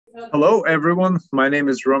Hello, everyone. My name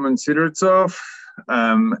is Roman Sidortsov,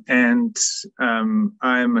 and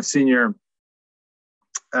I'm a senior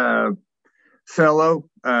fellow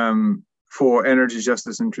for energy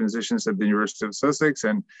justice and transitions at the University of Sussex,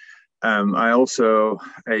 and I also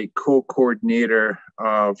a co-coordinator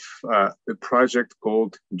of a project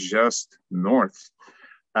called JUSTNORTH.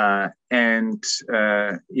 And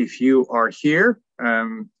if you are here,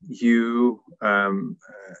 you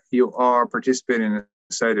are participating in a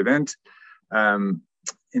side event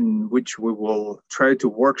in which we will try to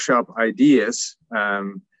workshop ideas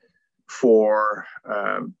for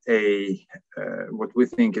what we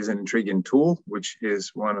think is an intriguing tool, which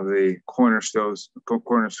is one of the cornerstones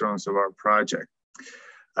of our project.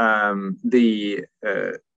 The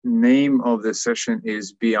name of the session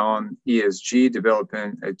is Beyond ESG,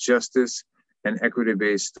 Developing a Justice and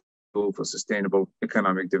Equity-Based Tool for Sustainable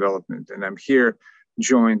Economic Development. And I'm here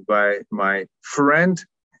joined by my friend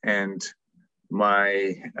and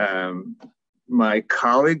my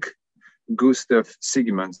colleague, Gustav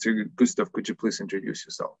Sigmund. So, Gustav, could you please introduce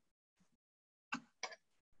yourself?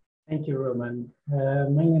 Thank you, Roman.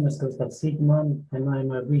 My name is Gustav Sigmund, and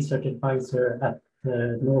I'm a research advisor at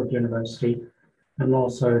North University. I'm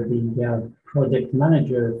also the project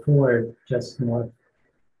manager for JUSTNORTH.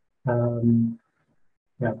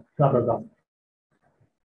 Blah, blah, blah.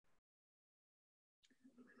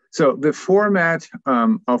 So the format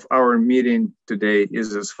of our meeting today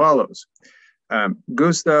is as follows.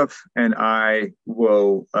 Gustav and I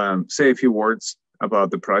will say a few words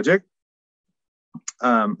about the project,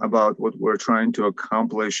 about what we're trying to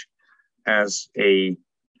accomplish as a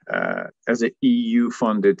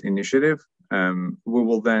EU-funded initiative. We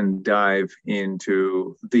will then dive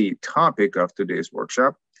into the topic of today's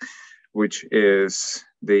workshop, which is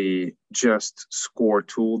the JUSTscore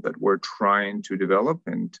tool that we're trying to develop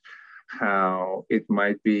and how it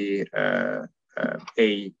might be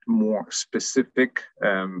a more specific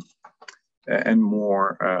and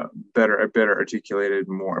more better articulated,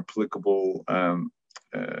 more applicable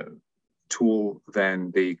tool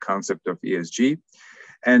than the concept of ESG.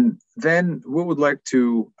 And then we would like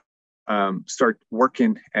to start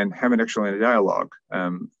working and having actually a dialogue.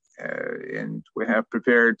 And we have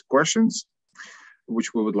prepared questions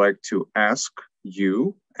which we would like to ask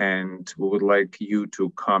you, and we would like you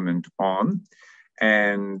to comment on.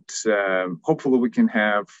 And hopefully we can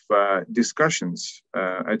have a discussion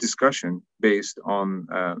based on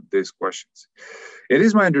these questions. It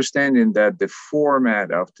is my understanding that the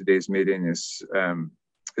format of today's meeting is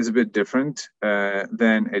a bit different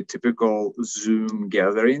than a typical Zoom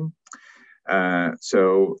gathering.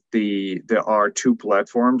 So there are two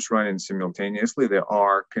platforms running simultaneously. They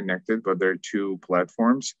are connected, but there are two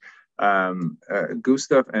platforms.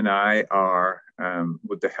 Gustav and I are,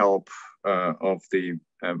 with the help of the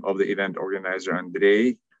event organizer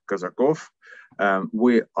Andrei Kazakov,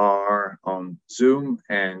 we are on Zoom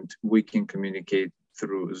and we can communicate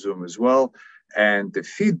through Zoom as well. And the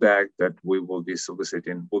feedback that we will be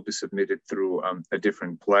soliciting will be submitted through a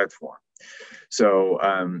different platform. So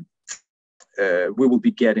we will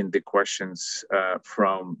be getting the questions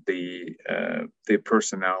from the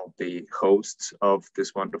personnel, the hosts of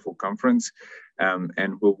this wonderful conference,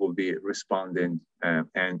 and we will be responding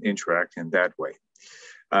and interacting that way.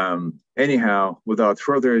 Anyhow, without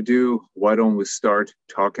further ado, why don't we start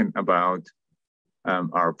talking about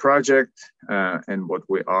our project and what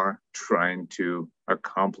we are trying to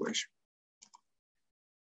accomplish.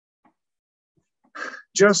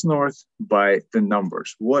 JUSTNORTH by the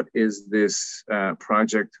numbers. What is this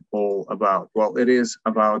project all about? Well, it is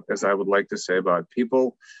about, as I would like to say, about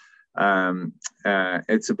people.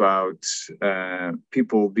 It's about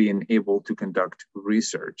people being able to conduct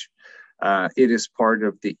research. It is part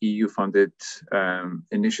of the EU-funded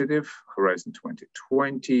initiative, Horizon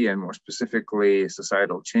 2020, and more specifically,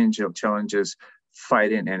 societal challenges,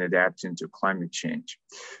 fighting and adapting to climate change.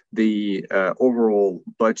 The overall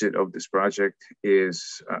budget of this project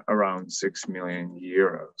is around 6 million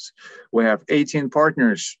euros. We have 18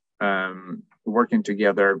 partners working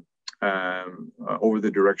together over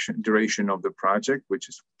the duration of the project, which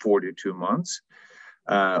is 42 months.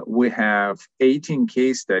 We have 18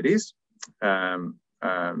 case studies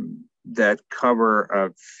that cover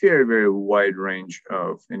a very, very wide range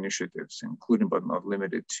of initiatives, including but not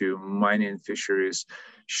limited to mining, fisheries,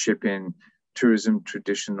 shipping, tourism,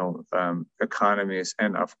 traditional economies,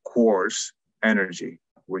 and of course, energy,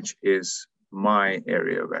 which is my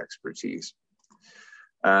area of expertise.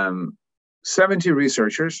 70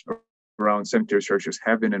 researchers around 70 researchers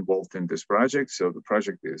have been involved in this project. So the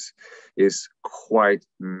project is quite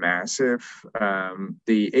massive.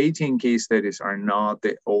 The 18 case studies are not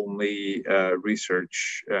the only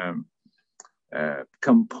research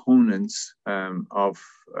components of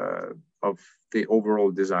the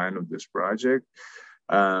overall design of this project.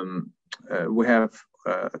 We have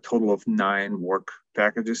a total of 9 work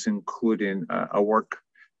packages, including a work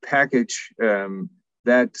package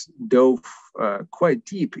that dove quite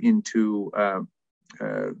deep into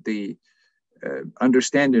the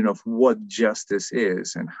understanding of what justice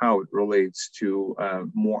is and how it relates to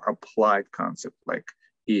more applied concept like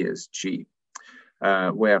ESG.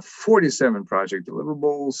 We have 47 project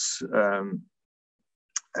deliverables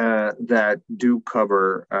that do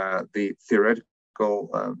cover the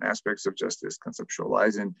theoretical aspects of justice,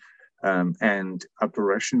 conceptualizing and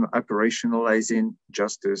operationalizing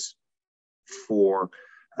justice for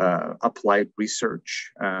applied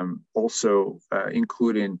research, also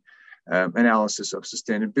including analysis of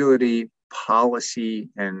sustainability, policy,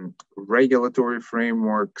 and regulatory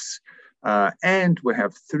frameworks. And we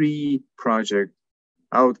have 3 project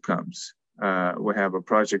outcomes. We have a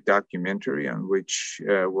project documentary on which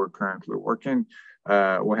we're currently working.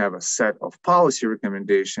 We have a set of policy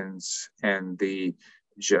recommendations and the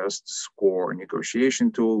JUSTscore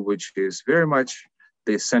negotiation tool, which is very much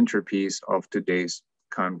the centerpiece of today's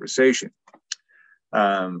conversation.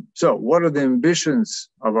 So what are the ambitions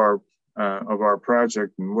of our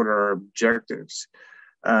project and what are our objectives?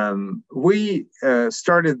 We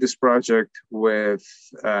started this project with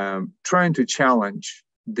trying to challenge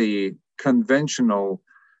the conventional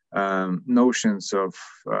notions of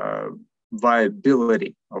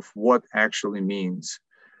viability of what actually means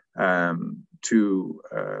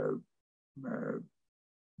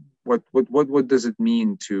what does it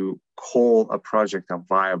mean to call a project a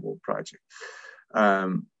viable project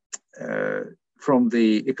from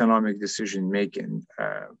the economic decision making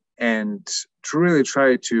and to really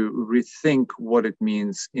try to rethink what it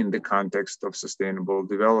means in the context of sustainable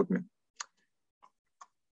development.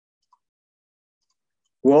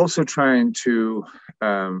 We're also trying to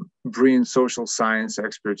bring social science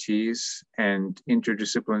expertise and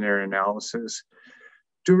interdisciplinary analysis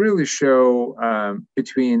to really show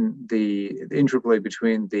between the interplay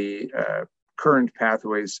between the current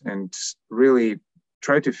pathways and really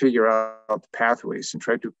try to figure out pathways and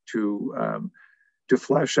try to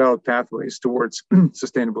flesh out pathways towards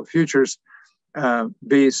sustainable futures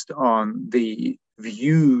based on the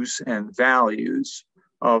views and values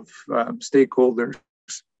of stakeholders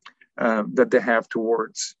that they have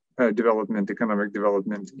towards economic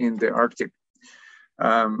development in the Arctic.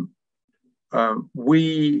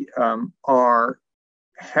 We are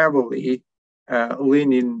heavily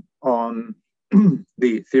leaning on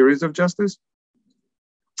the theories of justice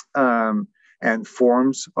and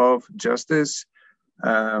forms of justice.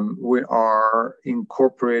 We are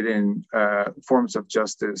incorporating forms of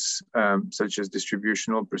justice such as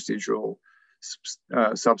distributional, procedural,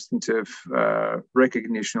 substantive,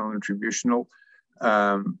 recognitional, and attributional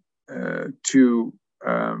to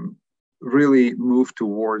really move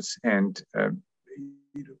towards and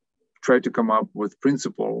try to come up with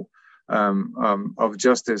principle of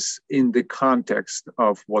justice in the context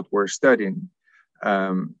of what we're studying.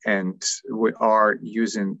 And we are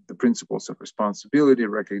using the principles of responsibility,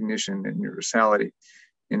 recognition, and universality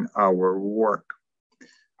in our work.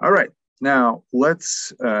 All right, now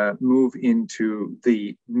let's move into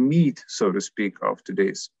the meat, so to speak, of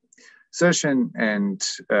today's session and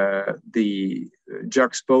the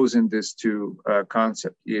juxtaposing this to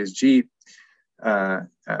concept ESG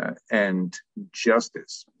and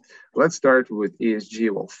justice. Let's start with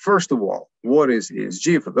ESG. Well, first of all, what is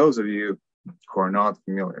ESG? For those of you who are not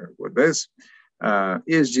familiar with this,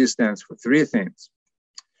 ESG stands for 3 things.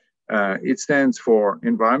 It stands for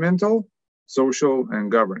environmental, social,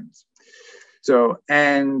 and governance. So,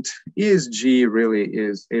 and ESG really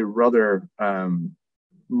is a rather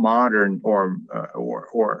modern or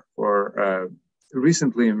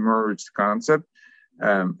recently emerged concept,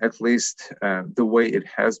 at least the way it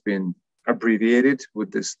has been abbreviated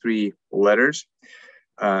with these 3 letters.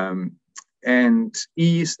 And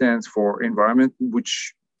E stands for environmental,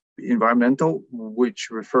 which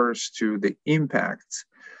refers to the impacts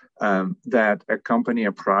that a company,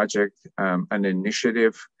 a project, an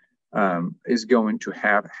initiative is going to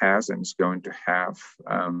has and is going to have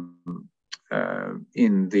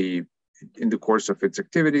in the course of its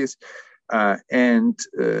activities, and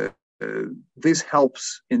this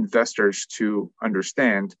helps investors to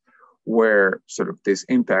understand where sort of these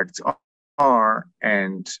impacts are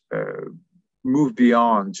and move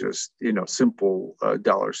beyond just, simple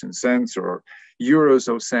dollars and cents or euros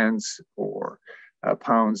or cents or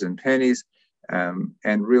pounds and pennies,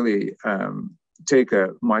 and really take a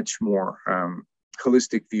much more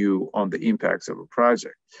holistic view on the impacts of a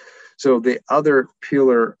project. So the other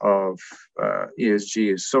pillar of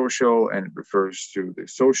ESG is social, and it refers to the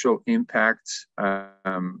social impacts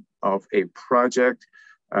of a project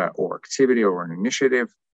or activity or an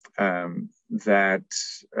initiative that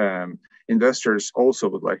investors also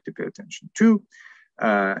would like to pay attention to.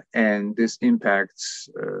 And this impacts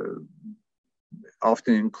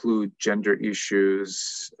often include gender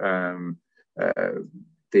issues.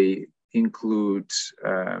 They include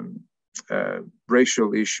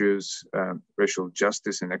racial issues, racial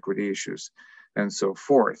justice and equity issues, and so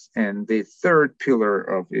forth. And the third pillar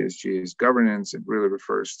of ESG is governance. It really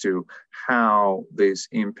refers to how this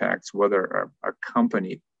impacts whether a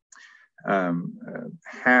company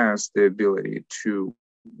has the ability to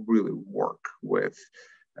really work with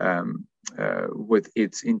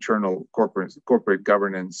its internal corporate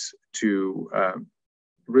governance to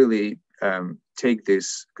really take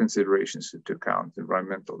these considerations into account,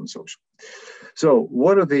 environmental and social. So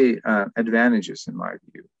what are the advantages, in my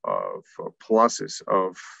view, or pluses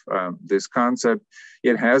of this concept?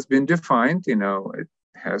 It has been defined, it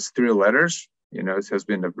has 3 letters, it has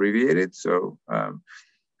been abbreviated. So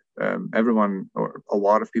everyone, or a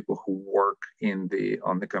lot of people who work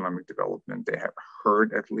on economic development, they have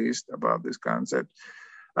heard at least about this concept.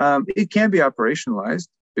 It can be operationalized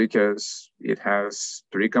because it has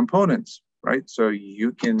 3 components, right? So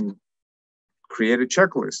you can create a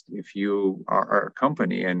checklist if you are a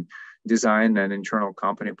company and design an internal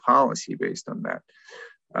company policy based on that.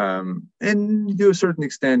 And to a certain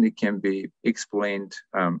extent, it can be explained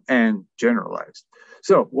and generalized.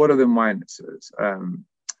 So what are the minuses?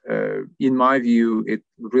 In my view, it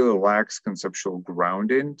really lacks conceptual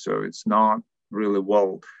grounding. So it's not really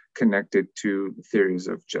well connected to theories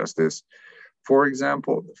of justice. For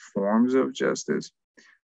example, the forms of justice.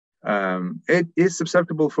 It is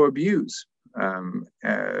susceptible for abuse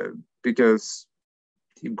because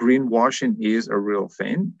greenwashing is a real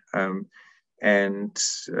thing. And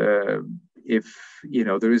if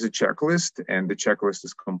there is a checklist and the checklist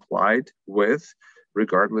is complied with,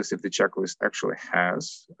 regardless if the checklist actually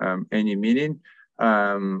has any meaning,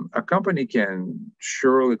 a company can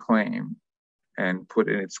surely claim and put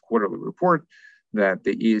in its quarterly report that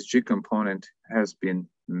the ESG component has been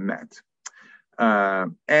met.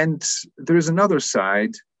 And there is another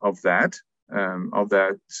side of that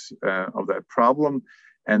problem,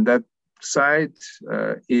 and that side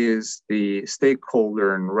is the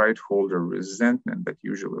stakeholder and right holder resentment that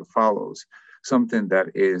usually follows something that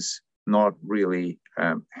is not really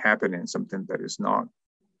happening, something that is not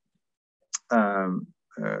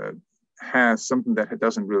has something that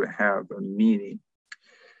doesn't really have a meaning.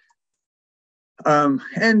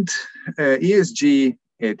 And ESG,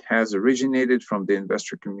 it has originated from the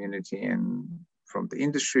investor community and from the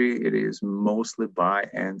industry. It is mostly by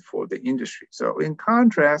and for the industry. So in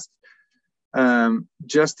contrast,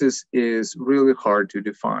 justice is really hard to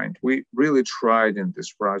define. We really tried in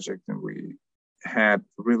this project, and we had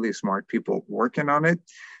really smart people working on it.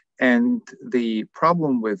 And the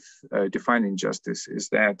problem with defining justice is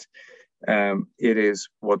that it is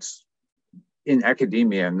what's in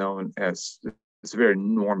academia known as a very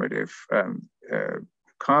normative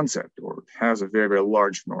concept, or has a very, very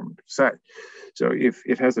large normative side. So if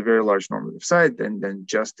it has a very large normative side, then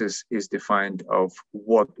justice is defined of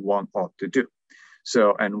what one ought to do.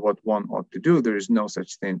 So, and what one ought to do, there is no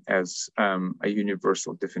such thing as a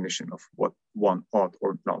universal definition of what one ought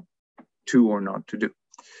or not to do.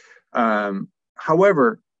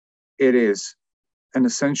 However, it is an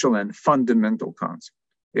essential and fundamental concept.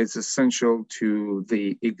 It's essential to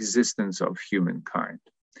the existence of humankind.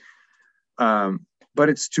 But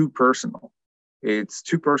it's too personal. It's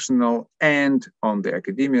too personal, and on the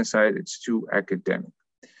academia side, it's too academic.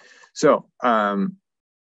 So,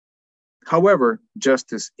 however,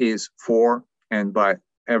 justice is for and by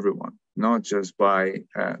everyone, not just by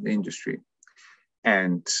the industry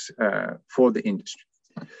and for the industry.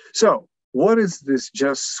 So what is this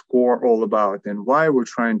JUSTscore all about, and why we're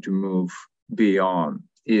trying to move beyond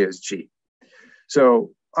ESG?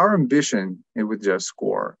 So our ambition with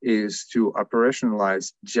JUSTscore is to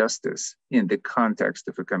operationalize justice in the context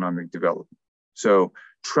of economic development. So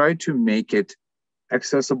try to make it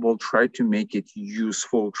accessible, try to make it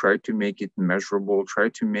useful, try to make it measurable, try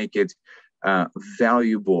to make it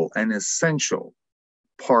valuable and essential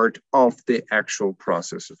part of the actual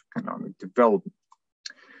process of economic development.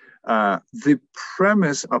 The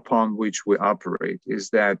premise upon which we operate is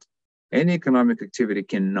that Any economic activity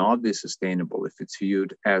cannot be sustainable if it's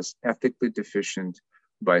viewed as ethically deficient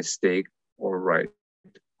by stake or right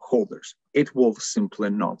holders. It will simply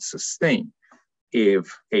not sustain.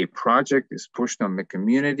 If a project is pushed on the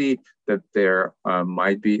community, that there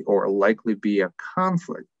might be or likely be a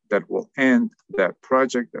conflict that will end that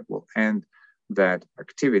project, that will end that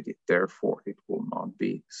activity. Therefore, it will not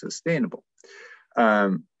be sustainable.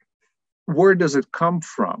 Where does it come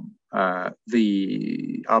from,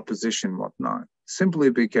 the opposition, whatnot? Simply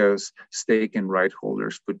because stake and right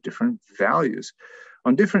holders put different values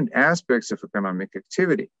on different aspects of economic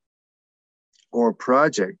activity or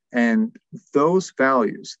project, and those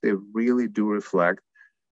values, they really do reflect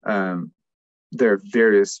their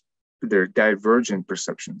divergent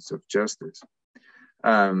perceptions of justice.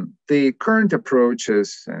 The current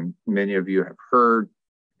approaches, and many of you have heard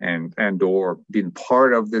and or been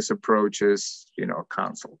part of this approaches,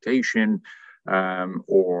 consultation,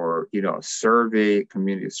 or survey,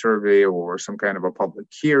 community survey, or some kind of a public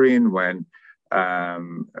hearing, when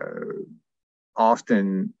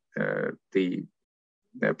often the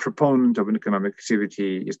proponent of an economic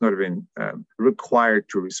activity is not even required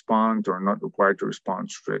to respond, or not required to respond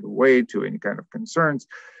straight away to any kind of concerns.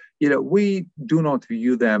 We do not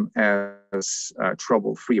view them as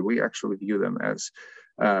trouble-free. We actually view them as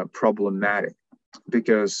problematic,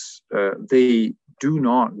 because they do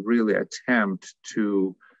not really attempt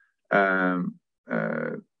to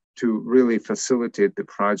really facilitate the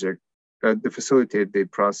project, facilitate the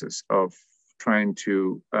process of trying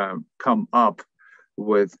to come up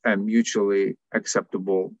with a mutually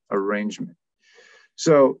acceptable arrangement.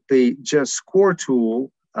 So the JUSTscore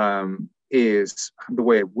tool is, the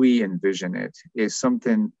way we envision it, is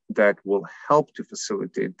something that will help to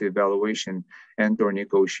facilitate the evaluation and or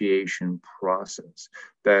negotiation process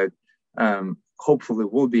that hopefully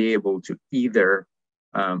will be able to either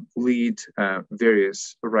lead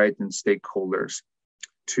various right and stakeholders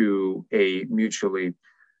to a mutually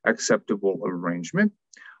acceptable arrangement,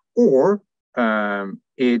 or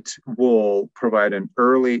it will provide an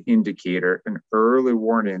early indicator, an early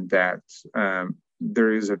warning that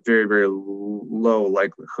there is a very, very low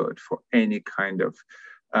likelihood for any kind of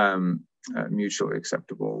mutually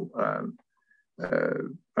acceptable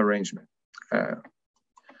arrangement.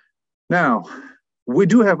 Now, we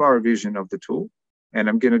do have our vision of the tool, and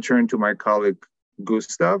I'm going to turn to my colleague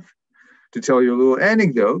Gustav to tell you a little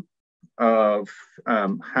anecdote of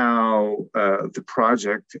how the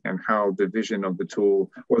project and how the vision of the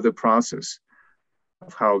tool, or the process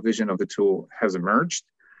of how vision of the tool has emerged.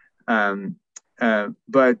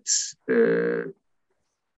 But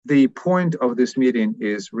the point of this meeting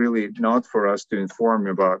is really not for us to inform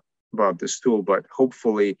you about this tool, but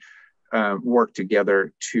hopefully work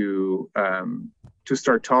together to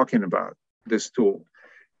start talking about this tool.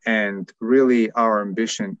 And really our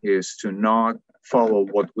ambition is to not follow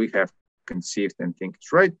what we have conceived and think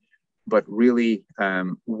is right, but really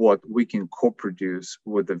what we can co-produce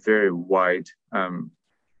with a very wide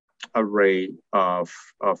array of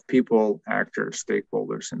people, actors,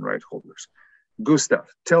 stakeholders, and right holders. Gustav,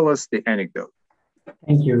 tell us the anecdote.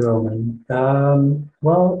 Thank you, Roman.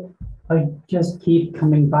 Well, I just keep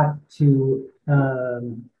coming back to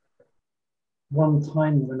one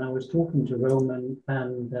time when I was talking to Roman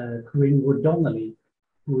and Corine Wood-Donnelly,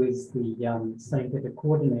 who is the scientific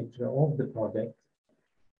coordinator of the project.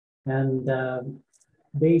 And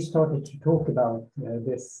they started to talk about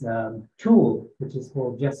this tool, which is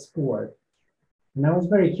called JUSTscore. And I was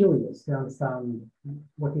very curious to understand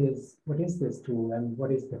what is this tool and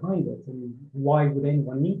what is behind it, and why would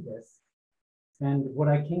anyone need this? And what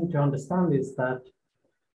I came to understand is that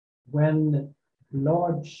when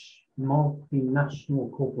large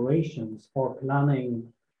multinational corporations are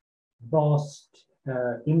planning vast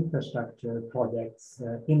infrastructure projects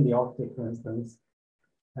in the Arctic, for instance,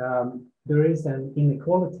 there is an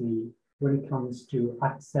inequality when it comes to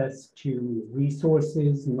access to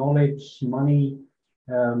resources, knowledge, money,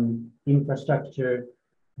 infrastructure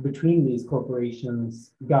between these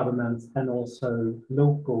corporations, governments, and also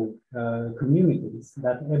local communities,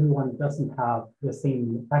 that everyone doesn't have the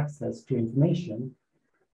same access to information.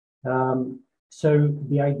 So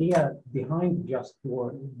the idea behind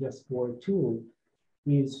JUSTscore tool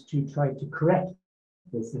is to try to correct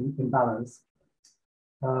this imbalance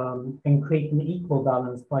and create an equal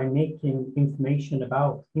balance by making information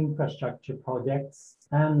about infrastructure projects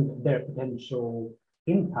and their potential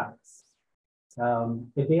impacts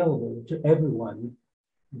available to everyone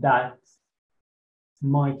that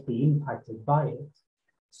might be impacted by it,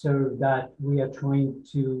 so that we are trying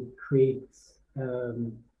to create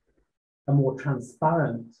a more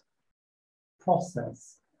transparent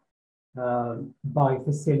process by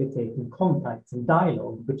facilitating contacts and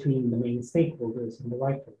dialogue between the main stakeholders and the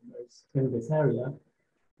right holders in this area,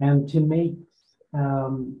 and to make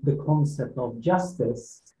the concept of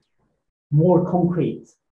justice more concrete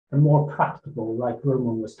and more practical, like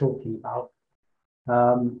Roman was talking about.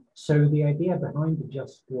 So the idea behind the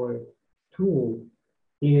JUSTscore tool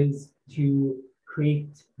is to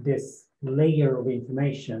create this layer of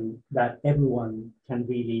information that everyone can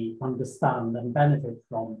really understand and benefit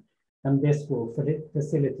from. And this will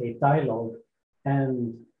facilitate dialogue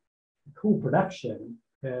and co-production,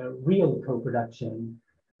 real co-production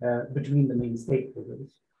between the main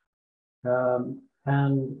stakeholders.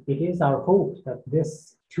 And it is our hope that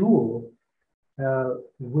this tool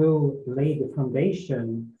will lay the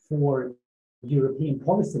foundation for European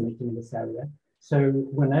policymaking in this area. So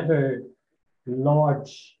whenever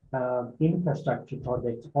large infrastructure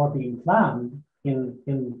projects are being planned in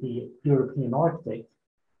the European Arctic,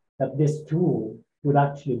 that this tool would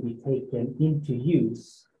actually be taken into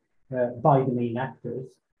use by the main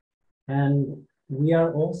actors. And we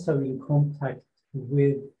are also in contact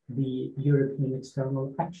with the European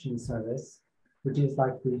External Action Service, which is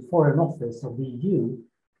like the Foreign Office of the EU,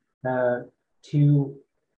 to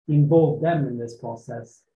involve them in this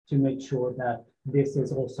process to make sure that this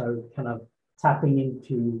is also kind of tapping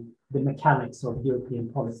into the mechanics of European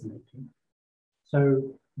policymaking.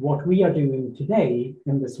 So what we are doing today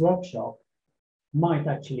in this workshop might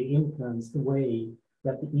actually influence the way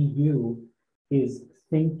that the EU is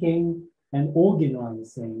thinking and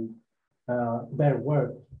organizing their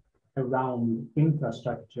work around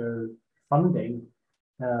infrastructure funding.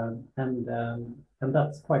 And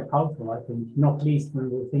that's quite powerful, I think, not least when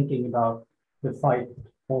we're thinking about the fight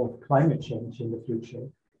of climate change in the future.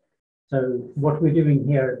 So what we're doing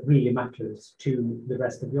here really matters to the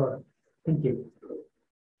rest of Europe. Thank you.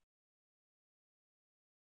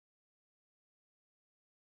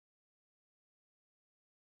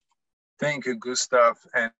 Thank you, Gustav.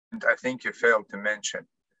 And I think you failed to mention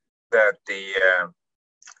that the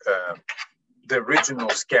original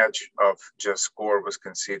sketch of JUSTscore was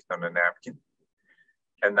conceived on a napkin.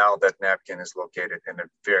 And now that napkin is located in a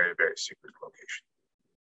very, very secret location.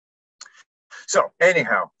 So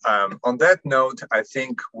anyhow, on that note, I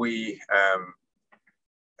think we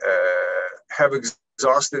have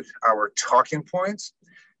exhausted our talking points,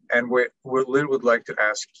 and we would like to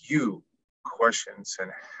ask you questions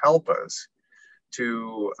and help us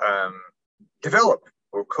to develop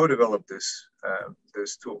or co-develop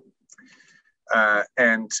this tool.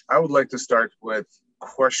 And I would like to start with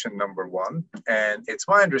question number one, and it's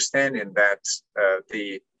my understanding that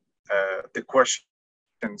the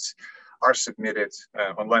questions are submitted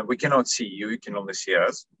online. We cannot see you, you can only see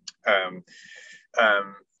us.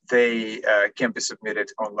 They can be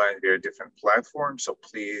submitted online via different platforms, so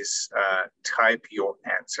please type your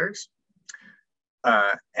answers.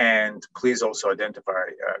 And please also identify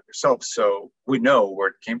yourself so we know where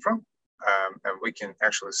it came from, and we can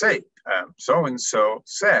actually say so-and-so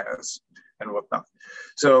says and whatnot.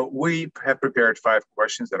 So we have prepared 5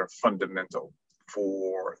 questions that are fundamental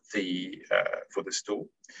for this tool.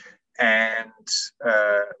 And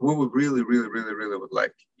we would really would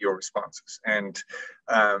like your responses. And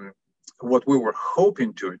what we were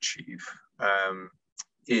hoping to achieve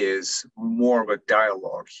is more of a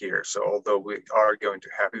dialogue here. So although we are going to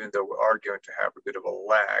have, even though we are going to have a bit of a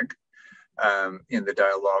lag in the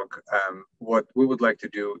dialogue, what we would like to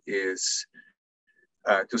do is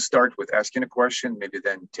to start with asking a question, maybe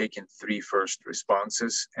then taking 3 first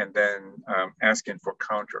responses, and then asking for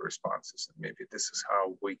counter responses. And maybe this is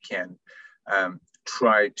how we can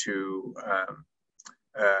try to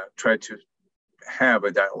have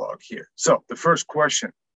a dialogue here. So the first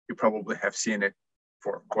question, you probably have seen it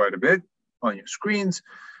for quite a bit on your screens.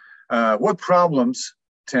 What problems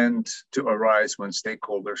tend to arise when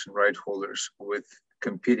stakeholders and right holders with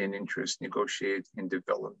competing interests negotiate in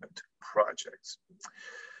development projects?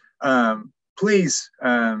 Please,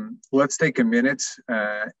 let's take a minute,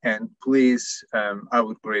 and please, I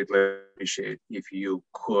would greatly appreciate if you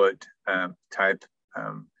could type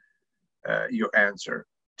your answer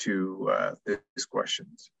to these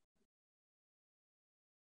questions.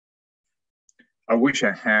 I wish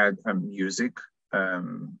I had music,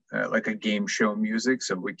 like a game show music,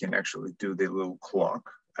 so we can actually do the little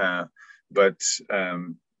clock. But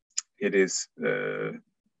it is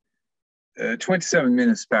 27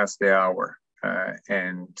 minutes past the hour,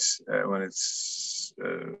 and when it's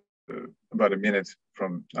about a minute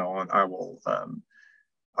from now on, I will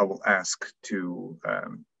ask to.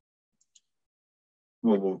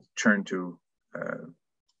 We'll turn to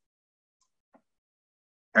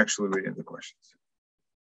actually reading the questions.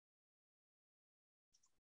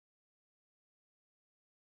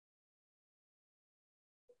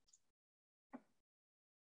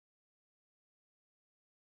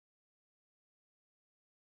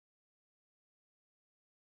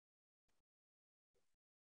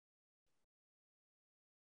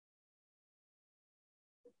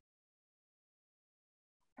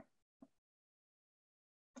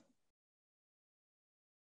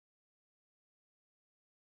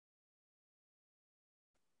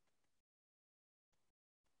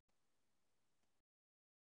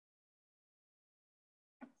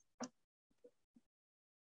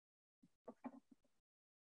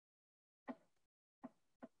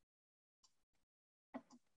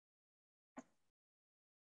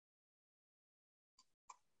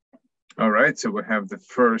 All right, so we have the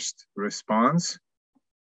first response.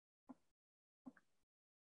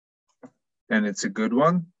 And it's a good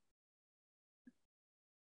one.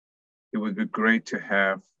 It would be great to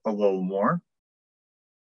have a little more.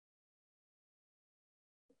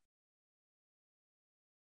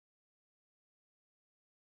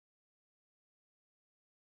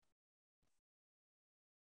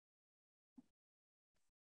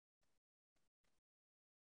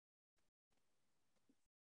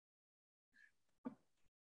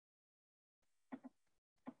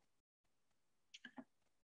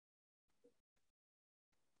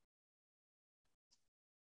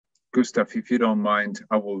 Gustav, if you don't mind,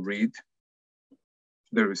 I will read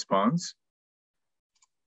the response.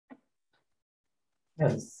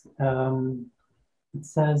 Yes. It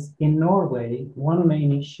says, in Norway, one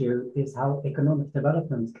main issue is how economic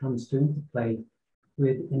development comes to interplay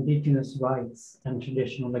with indigenous rights and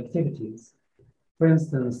traditional activities. For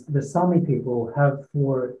instance, the Sami people have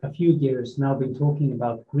for a few years now been talking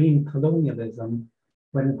about green colonialism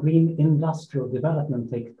when green industrial development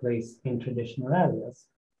takes place in traditional areas.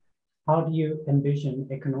 How do you envision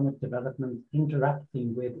economic development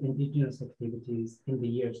interacting with indigenous activities in the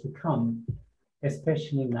years to come,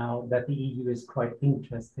 especially now that the EU is quite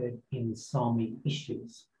interested in Sami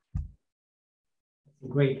issues? It's a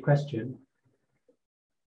great question.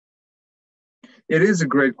 It is a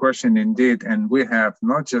great question indeed, and we have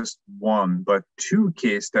not just one, but two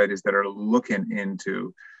case studies that are looking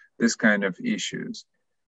into this kind of issues.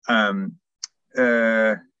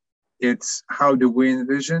 It's how do we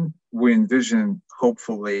envision? We envision,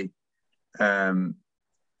 hopefully, an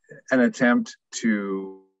attempt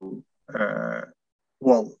to,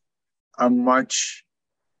 well, a much,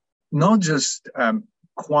 not just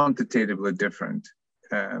quantitatively different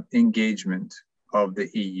engagement of the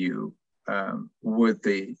EU with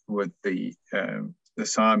the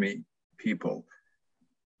Sami people,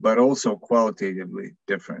 but also qualitatively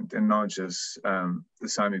different, and not just the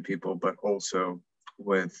Sami people, but also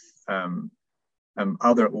with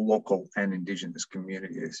other local and indigenous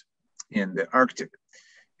communities in the Arctic.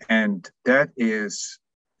 And that is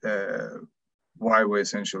why we're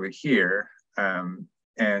essentially here.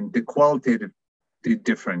 And the qualitative, the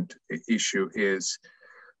different issue is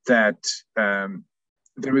that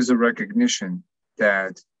there is a recognition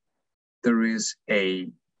that there is a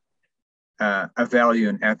value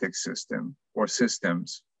and ethics system or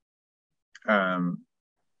systems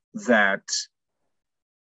that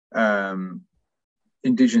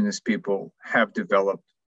indigenous people have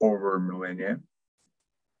developed over millennia.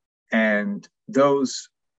 And those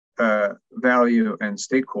value and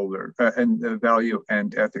stakeholder value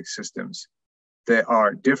and ethics systems, they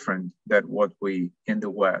are different than what we in the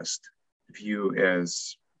West view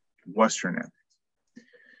as Western ethics.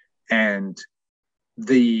 And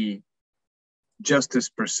the justice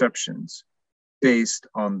perceptions based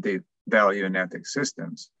on the value and ethics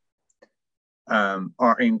systems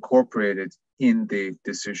are incorporated in the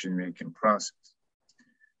decision-making process.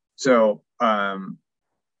 So a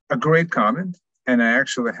great comment, and I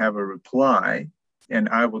actually have a reply, and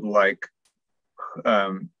I would like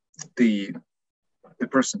the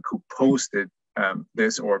person who posted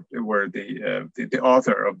this, or where the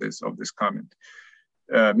author of this comment,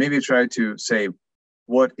 maybe try to say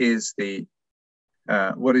what is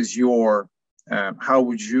your how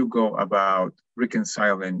would you go about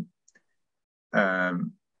reconciling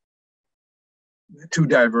two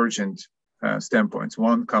divergent standpoints.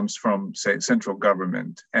 One comes from, say, central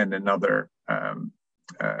government, and another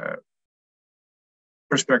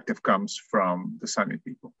perspective comes from the Sami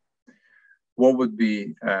people. What would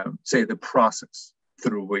be, say, the process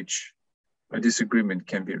through which a disagreement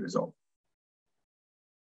can be resolved?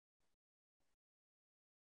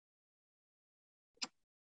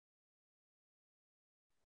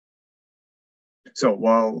 So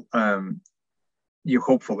while you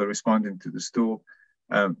hopefully responding to the stool,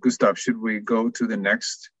 Gustav, should we go to the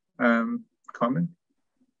next comment?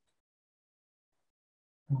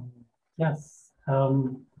 Yes.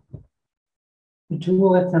 The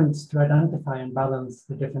tool attempts to identify and balance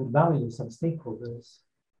the different values of stakeholders.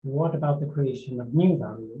 What about the creation of new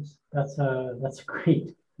values? That's a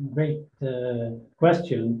great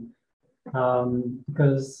question,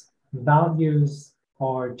 because values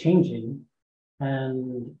are changing,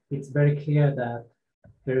 and it's very clear that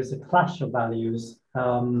there is a clash of values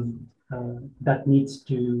that needs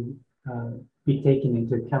to be taken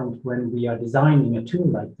into account when we are designing a tool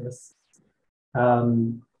like this.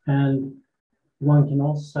 And one can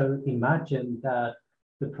also imagine that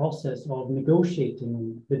the process of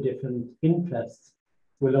negotiating the different interests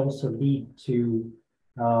will also lead to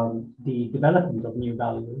the development of new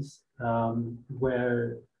values.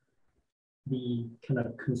 where the kind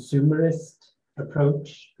of consumerist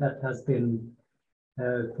approach that has been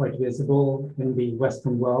quite visible in the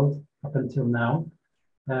Western world up until now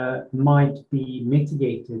might be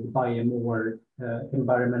mitigated by a more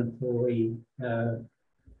environmentally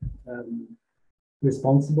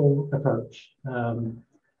responsible approach,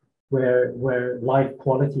 where life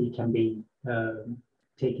quality can be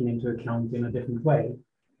taken into account in a different way.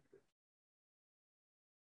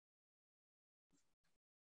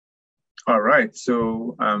 All right.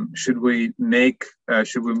 So should we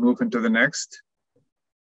move into the next?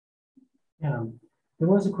 Yeah, there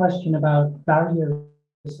was a question about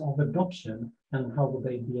barriers of adoption and how will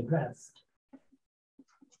they be addressed.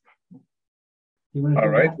 All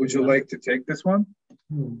right. Would you like to take this one?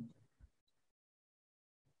 Would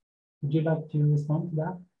you like to respond to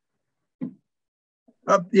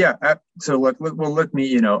that? Yeah. So let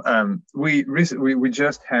me. We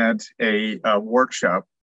just had a workshop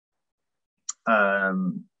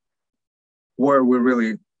where we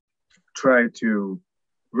really try to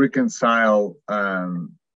reconcile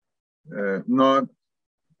not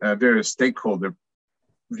various stakeholder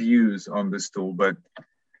views on this tool, but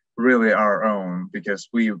really our own, because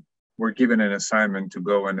we were given an assignment to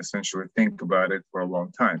go and essentially think about it for a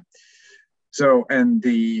long time. So, and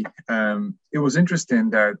it was interesting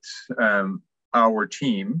that our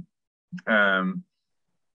team, that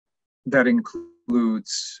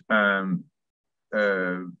includes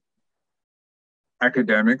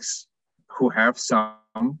academics who have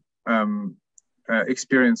some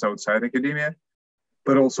experience outside academia,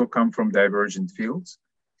 but also come from divergent fields.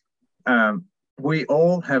 We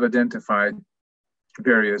all have identified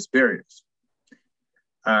various barriers.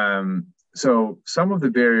 So some of the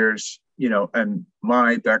barriers, and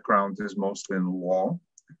my background is mostly in law,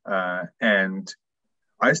 and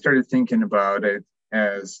I started thinking about it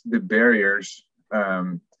as the barriers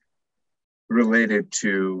related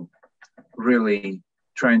to really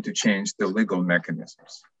trying to change the legal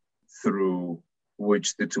mechanisms through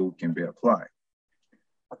which the tool can be applied.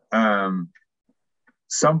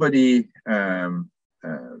 Somebody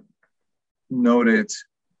noted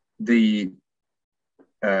the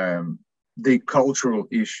cultural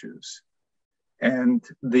issues and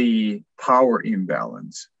the power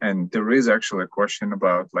imbalance, and there is actually a question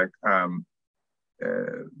about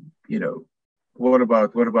what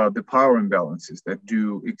about the power imbalances that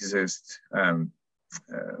do exist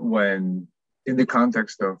when in the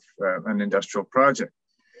context of an industrial project.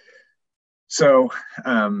 So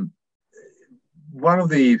one of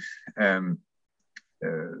the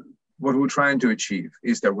what we're trying to achieve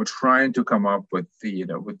is that we're trying to come up with the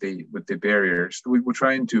barriers. We're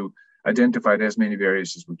trying to identify as many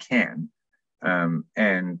barriers as we can,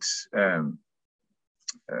 and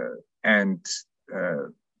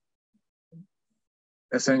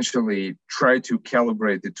essentially try to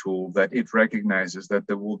calibrate the tool that it recognizes that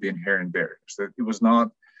there will be inherent barriers, that it was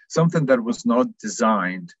not something that was not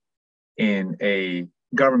designed in a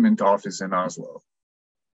government office in Oslo.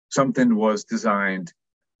 Something was designed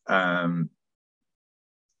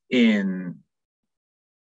in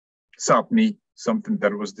Sapmi, something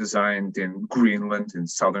that was designed in Greenland, in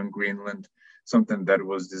southern Greenland, something that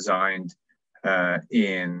was designed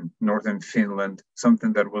in northern Finland,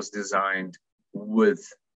 something that was designed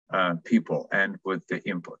with people and with the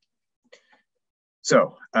input.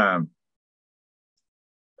 So,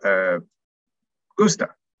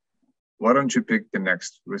 Gustav, why don't you pick the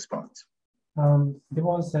next response? There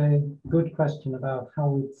was a good question about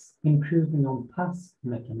how it's improving on past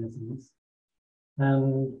mechanisms.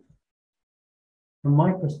 And from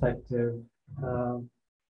my perspective,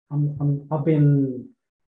 I've been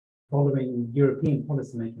following European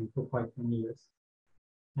policymaking for quite some years.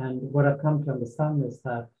 And what I've come to understand is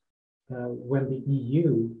that when the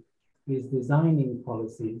EU is designing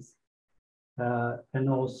policies and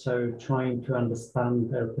also trying to understand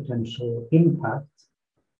their potential impact,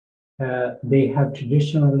 they have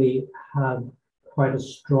traditionally had quite a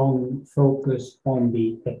strong focus on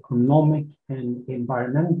the economic and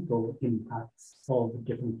environmental impacts of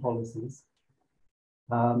different policies.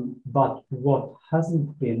 But what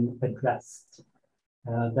hasn't been addressed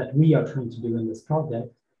that we are trying to do in this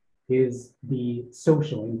project is the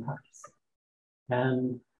social impacts.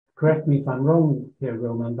 And correct me if I'm wrong here,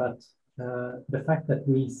 Roman, but the fact that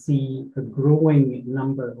we see a growing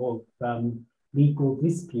number of legal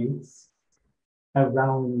disputes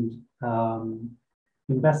around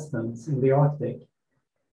investments in the Arctic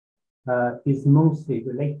is mostly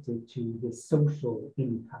related to the social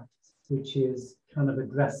impact, which is kind of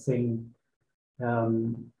addressing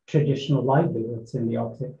traditional livelihoods in the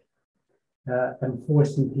Arctic. and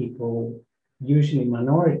forcing people, usually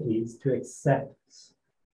minorities, to accept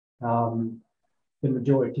the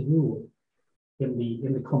majority rule in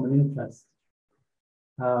the common interest.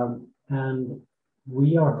 And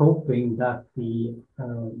we are hoping that the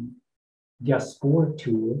JUSTscore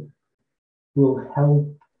tool will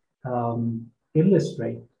help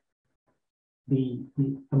illustrate a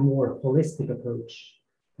more holistic approach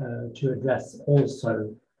to address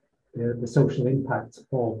also the social impact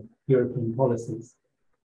of European policies.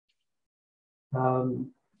 Roman,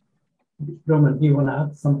 do you want to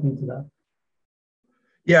add something to that?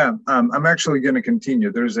 Yeah, I'm actually going to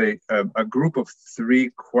continue. There's a group of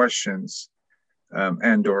 3 questions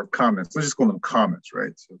and or comments. Let's just call them comments,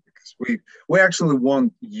 right? So because we actually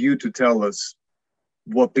want you to tell us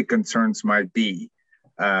what the concerns might be,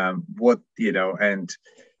 what, you know, and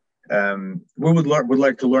we would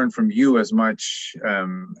like to learn from you as much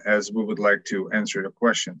as we would like to answer the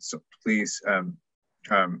questions. So please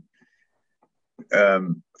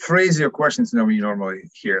phrase your questions. No, you normally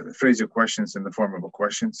hear phrase your questions in the form of a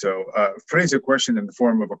question. So phrase your question in the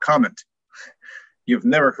form of a comment. You've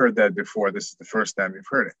never heard that before. This is the first time you've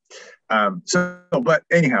heard it. But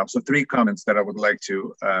anyhow, so 3 comments that I would like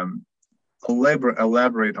to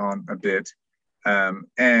elaborate on a bit.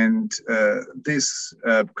 These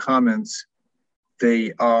comments,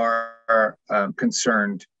 they are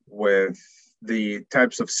concerned with the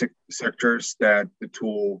types of sectors that the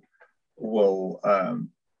tool will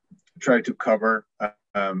try to cover,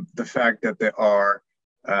 the fact that there are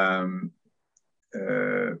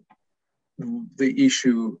the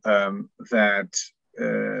issue that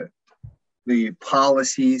the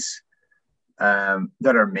policies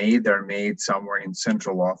that are made somewhere in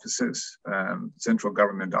central offices, central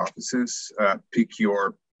government offices. Pick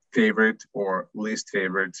your favorite or least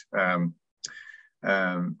favorite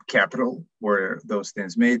capital where those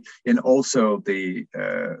things made, and also the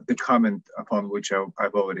comment upon which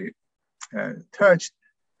I've already touched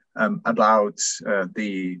about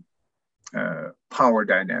the power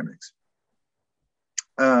dynamics.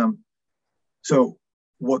 So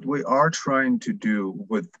what we are trying to do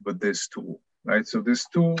with this tool, right? So this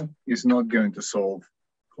tool is not going to solve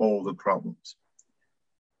all the problems.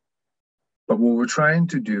 But what we're trying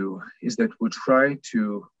to do is that we try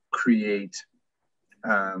to create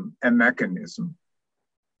a mechanism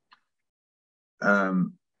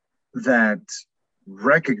that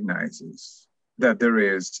recognizes that there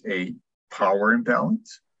is a power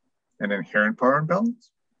imbalance, an inherent power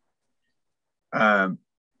imbalance,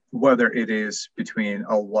 whether it is between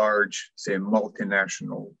a large, say,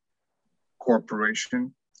 multinational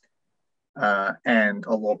corporation and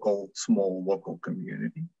a small local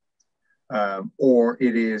community, or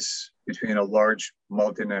it is between a large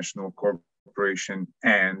multinational corporation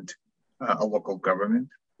and a local government,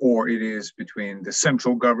 or it is between the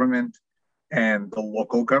central government and the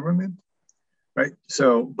local government, right?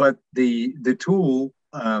 So, but the tool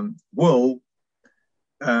will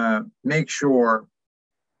make sure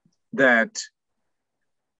that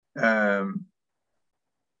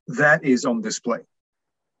that is on display,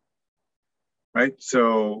 right?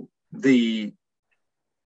 So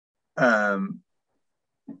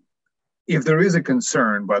if there is a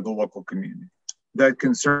concern by the local community, that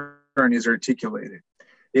concern is articulated.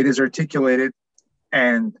 It is articulated,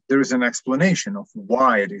 and there is an explanation of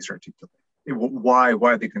why it is articulated.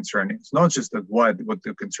 Why the concern is, not just that what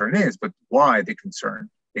the concern is, but why the concern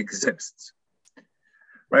exists,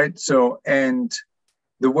 right? So, and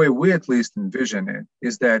the way we at least envision it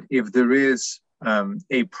is that if there is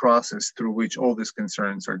a process through which all these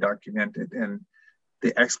concerns are documented and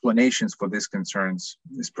the explanations for these concerns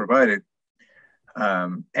is provided,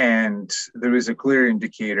 and there is a clear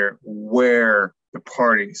indicator where the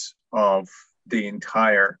parties of the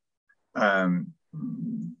entire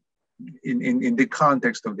in the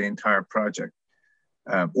context of the entire project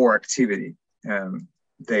or activity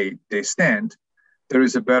they stand, there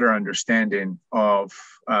is a better understanding of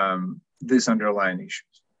these underlying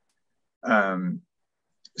issues.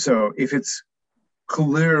 So if it's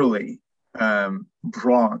clearly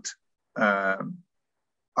brought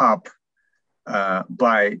up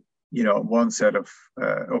by, one set of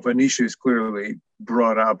an issue is clearly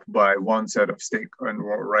brought up by one set of stake and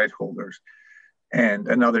right holders, and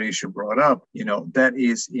another issue brought up, that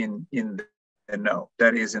is in the know,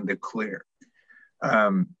 that is in the clear.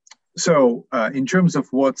 So in terms of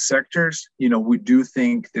what sectors, we do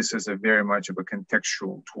think this is a very much of a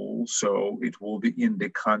contextual tool. So it will be in the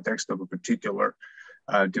context of a particular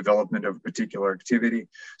development of a particular activity.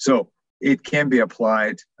 So it can be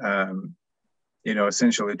applied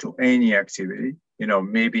essentially to any activity.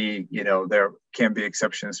 Maybe, there can be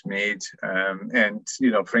exceptions made. And,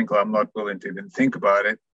 frankly, I'm not willing to even think about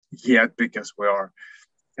it yet because we are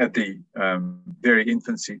at the very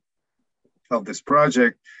infancy of this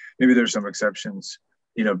project. Maybe there's some exceptions,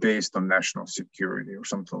 based on national security or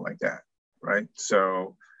something like that, right?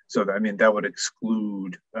 So that would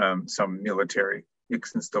exclude some military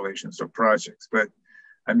installations or projects. But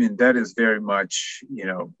that is very much,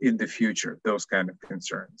 in the future, those kind of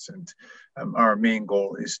concerns. And our main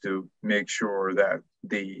goal is to make sure that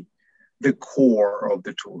the core of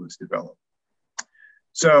the tool is developed.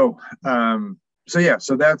 So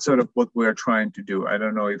that's sort of what we're trying to do. I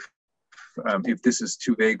don't know if this is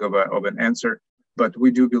too vague of an answer, but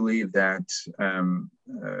we do believe that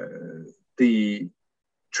the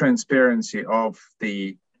transparency of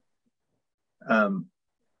the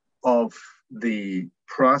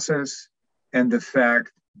process and the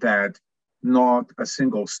fact that not a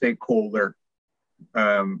single stakeholder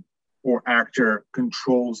or actor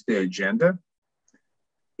controls the agenda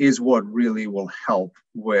is what really will help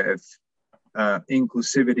with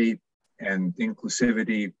inclusivity, and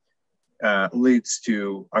inclusivity leads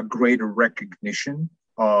to a greater recognition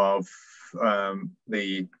of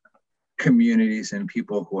the communities and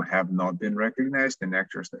people who have not been recognized and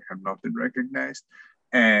actors that have not been recognized.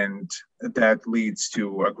 And that leads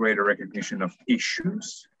to a greater recognition of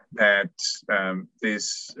issues that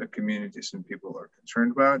these communities and people are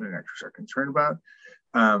concerned about and actors are concerned about.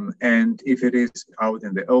 And if it is out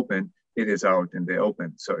in the open, it is out in the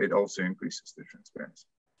open. So it also increases the transparency.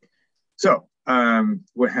 So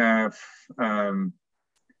we have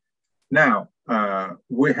now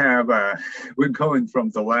we're going from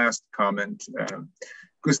the last comment.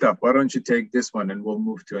 Gustav, why don't you take this one and we'll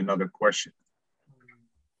move to another question.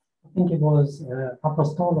 I think it was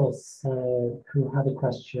Apostolos who had a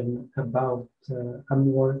question about a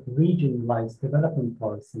more regionalized development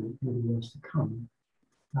policy in the years to come.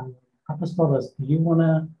 Apostolos, do you want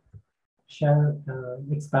to share,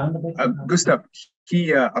 expand a bit? Gustav,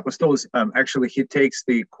 Apostolos, actually, he takes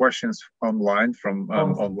the questions online from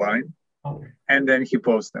online, okay, and then he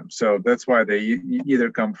posts them. So that's why they either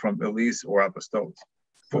come from Elise or Apostolos,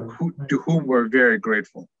 to whom we're very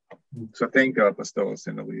grateful. So thank you, Apostolos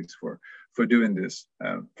and Elise, for doing this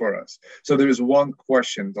for us. So there's one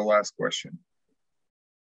question, the last question.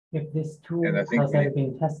 If this tool has ever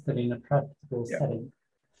been tested in a practical setting.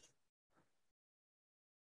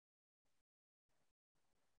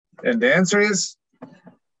 And the answer is?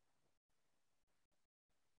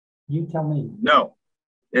 You tell me. No,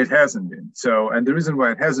 it hasn't been. So, and the reason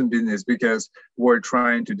why it hasn't been is because we're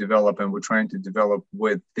trying to develop, and we're trying to develop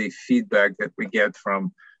with the feedback that we get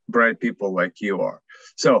from bright people like you are.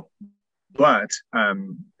 So, but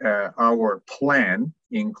our plan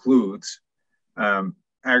includes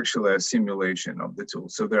actually a simulation of the tool.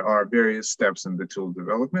 So there are various steps in the tool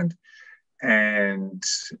development. And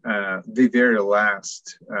the very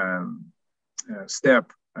last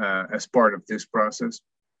step as part of this process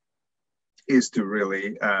is to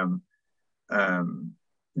really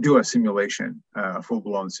do a simulation, a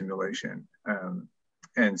full-blown simulation,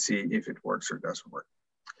 and see if it works or doesn't work.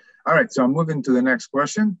 All right, so I'm moving to the next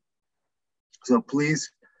question. So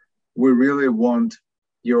please, we really want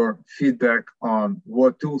your feedback on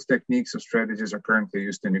what tools, techniques, or strategies are currently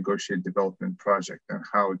used to negotiate development project, and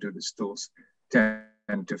how do these tools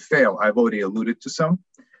tend to fail. I've already alluded to some.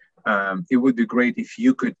 It would be great if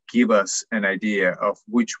you could give us an idea of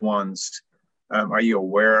which ones are you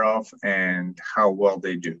aware of and how well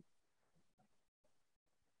they do.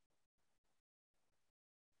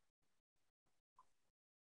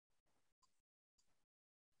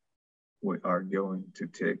 We are going to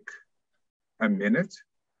take a minute.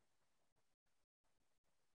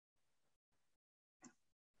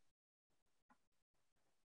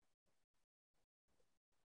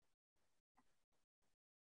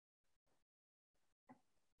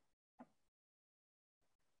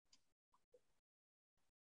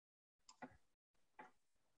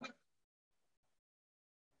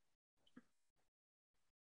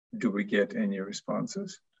 Do we get any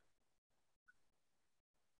responses?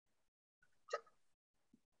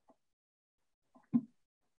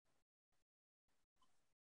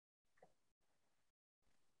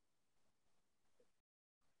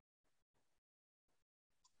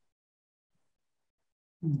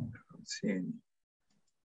 I don't see any.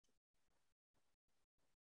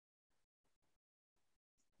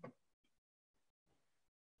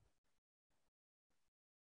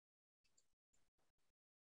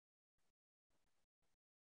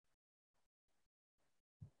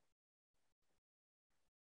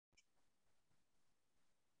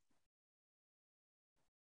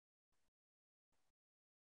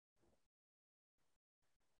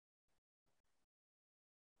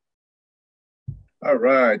 All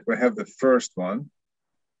right, we have the first one.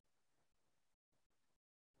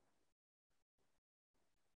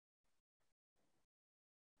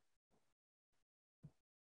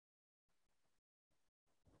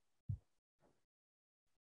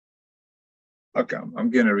 Okay,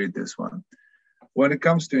 I'm going to read this one. When it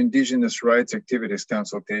comes to indigenous rights activities,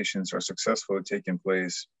 consultations are successfully taking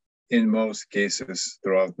place in most cases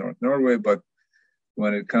throughout North Norway, but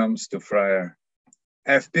when it comes to Friar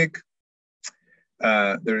FPIC,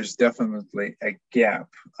 there is definitely a gap.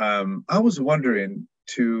 I was wondering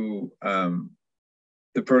to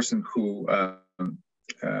the person who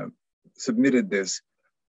submitted this,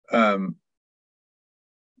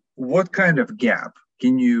 what kind of gap?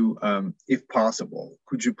 Can you, if possible,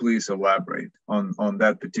 could you please elaborate on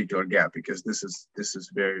that particular gap? Because this is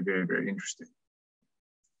very, very, very interesting.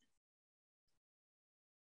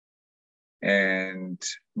 And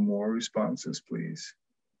more responses, please.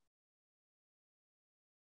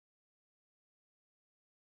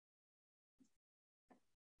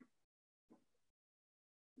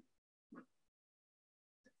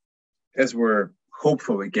 As we're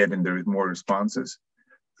hopefully getting there more responses,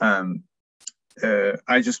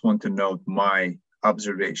 I just want to note my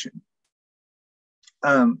observation.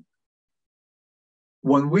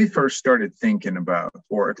 When we first started thinking about,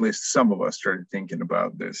 or at least some of us started thinking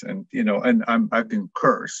about this, and you know, and I've been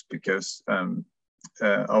cursed because of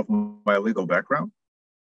my legal background.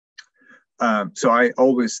 So I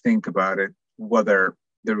always think about it, whether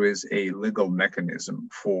there is a legal mechanism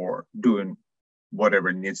for doing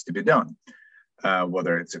whatever needs to be done,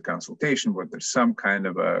 whether it's a consultation, whether there's some kind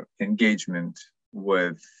of a engagement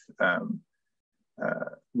with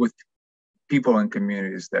people and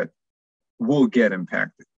communities that will get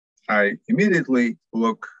impacted. I immediately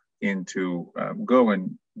look into go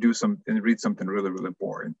and do some and read something really, really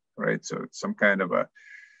boring, right? So it's some kind of a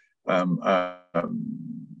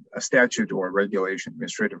statute or regulation,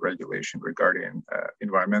 administrative regulation regarding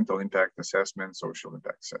environmental impact assessment, social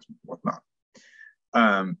impact assessment, whatnot.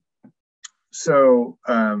 So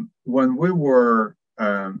when we were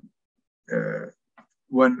when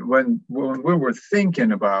we were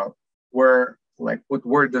thinking about where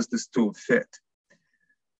does this tool fit,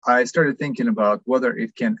 I started thinking about whether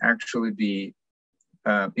it can actually be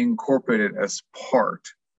incorporated as part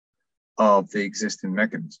of the existing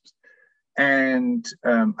mechanisms. And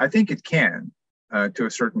I think it can to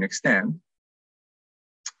a certain extent,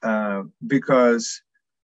 because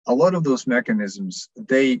a lot of those mechanisms,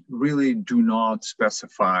 they really do not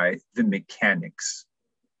specify the mechanics.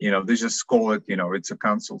 You know, they just call it, you know, it's a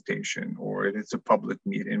consultation or it's a public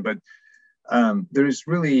meeting, but there is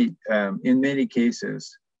really, in many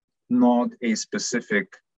cases, not a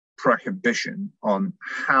specific prohibition on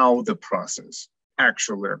how the process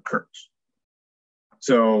actually occurs.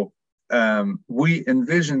 So we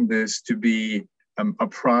envision this to be a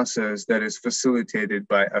process that is facilitated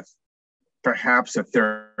by perhaps a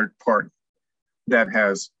third party that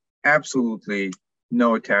has absolutely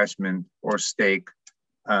no attachment or stake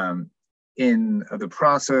in the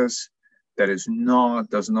process, that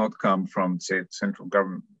does not come from, say, the central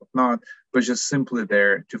government, whatnot, but just simply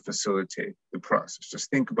there to facilitate the process. Just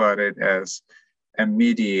think about it as a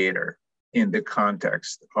mediator in the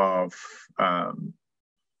context of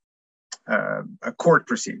a court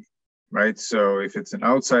proceeding, right? So if it's an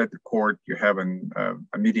outside the court, you have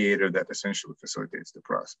a mediator that essentially facilitates the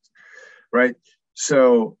process, right?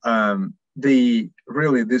 So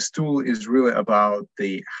this tool is really about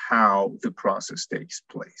how the process takes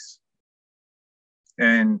place.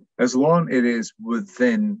 And as long as it is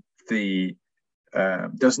within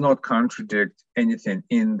does not contradict anything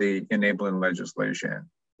in the enabling legislation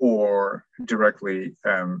or directly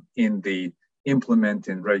in the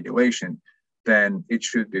implementing regulation, then it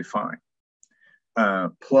should be fine.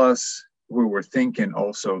 Plus, we were thinking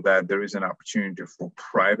also that there is an opportunity for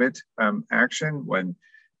private action when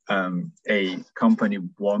a company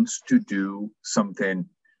wants to do something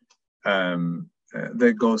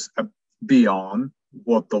that goes beyond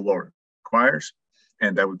what the law requires,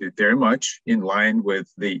 and that would be very much in line with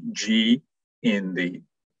the G in the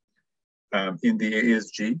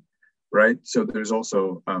ESG, right? So there's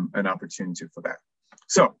also an opportunity for that.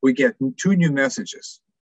 So we get 2 new messages.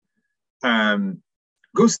 Gustav,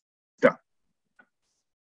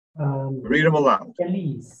 read them aloud.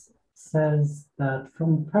 Elise says that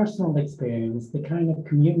from personal experience, the kind of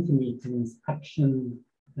community meetings action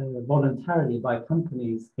voluntarily by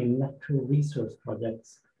companies in natural resource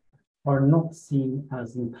projects are not seen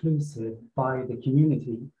as inclusive by the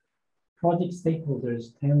community. Project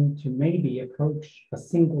stakeholders tend to maybe approach a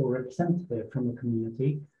single representative from a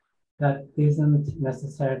community, that isn't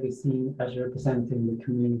necessarily seen as representing the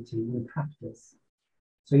community in practice.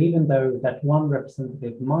 So even though that one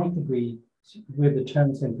representative might agree with the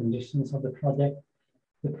terms and conditions of the project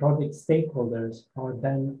stakeholders are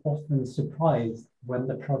then often surprised when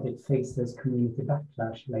the project faces community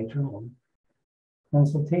backlash later on.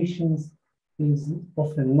 Consultations is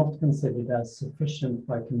often not considered as sufficient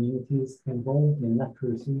by communities involved in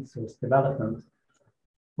natural resource development.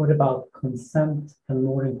 What about consent and,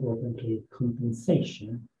 more importantly,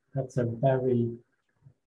 compensation? That's a very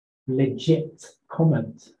legit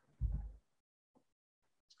comment.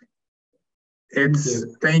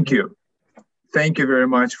 Thank you. Thank you very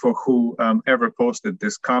much for whoever posted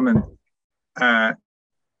this comment.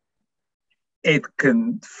 It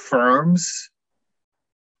confirms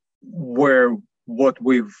what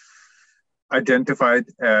we've identified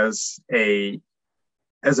as a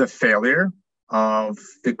failure of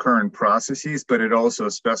the current processes, but it also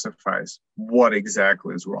specifies what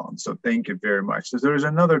exactly is wrong. So thank you very much. So there's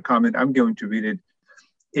another comment. I'm going to read it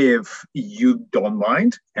if you don't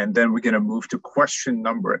mind, and then we're going to move to question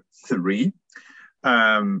number 3.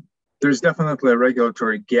 There's definitely a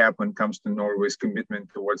regulatory gap when it comes to Norway's commitment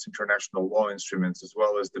towards international law instruments as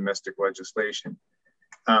well as domestic legislation,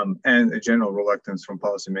 and a general reluctance from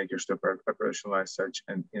policymakers to operationalize such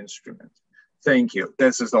an instrument. Thank you.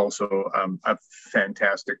 This is also a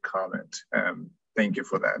fantastic comment. Thank you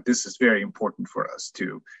for that. This is very important for us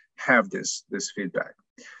to have this feedback.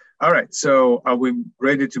 All right, so are we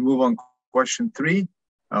ready to move on question 3?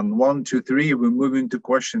 1, 2, 3, we're moving to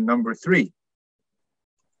question number 3.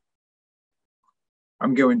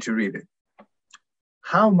 I'm going to read it.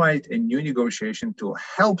 How might a new negotiation tool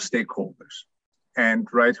help stakeholders and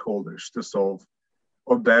right holders to solve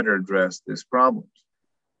or better address these problems?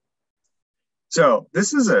 So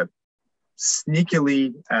this is a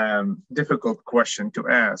sneakily difficult question to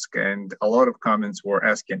ask, and a lot of comments were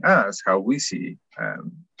asking us how we see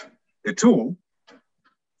the tool.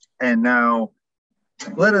 And now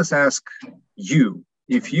let us ask you,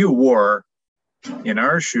 if you were in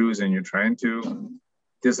our shoes and you're trying to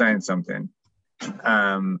design something,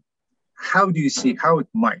 how do you see how it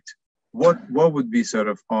might? What would be sort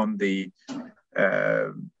of on the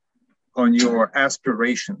on your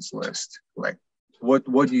aspirations list? Like, what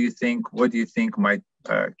do you think? What do you think might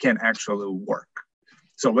can actually work?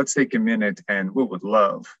 So let's take a minute, and we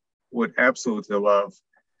would absolutely love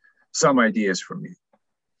some ideas from you.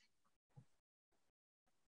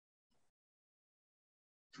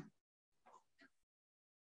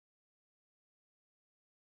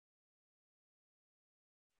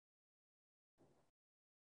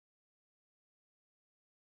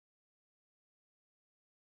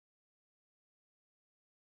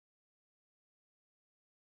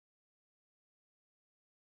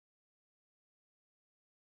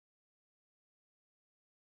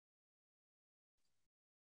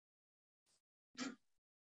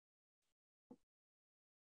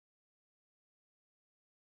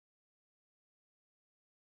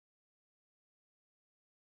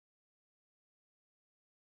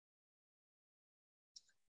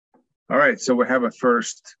 All right, so we have a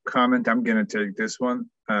first comment. I'm going to take this one.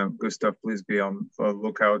 Gustav, please be on the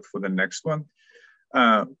lookout for the next one.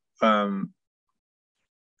 I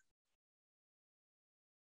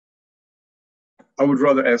would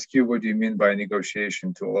rather ask you, what do you mean by a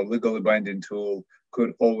negotiation tool? A legally binding tool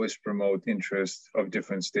could always promote interests of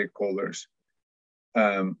different stakeholders.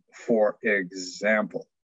 For example,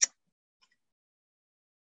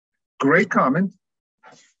 great comment.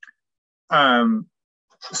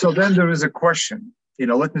 So then there is a question.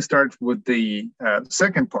 Let me start with the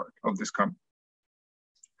second part of this comment.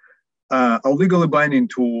 A legally binding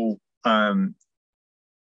tool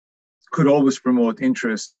could always promote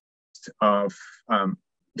interests of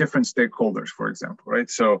different stakeholders, for example, right?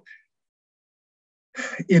 So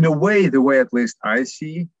in a way, the way at least I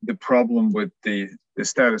see the problem with the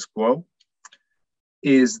status quo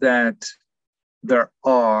is that there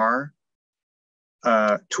are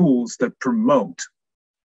tools that promote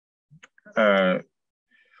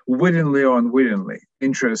wittingly or unwittingly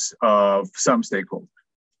interests of some stakeholders.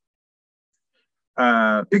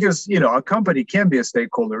 Because, a company can be a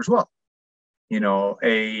stakeholder as well.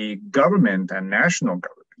 A government, a national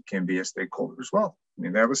government can be a stakeholder as well. I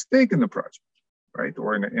mean, they have a stake in the project, right?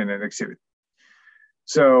 Or in an activity.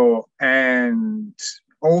 So, and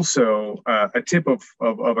also a tip of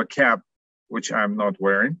a cap, which I'm not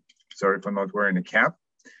wearing. Sorry if I'm not wearing a cap.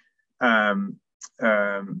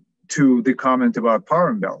 To the comment about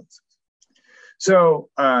power imbalances. So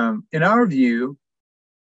in our view,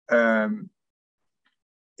 it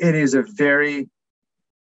is a very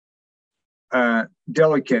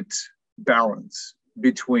delicate balance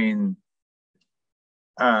between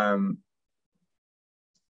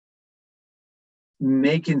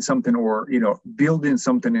making something, or building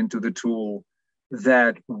something into the tool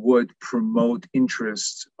that would promote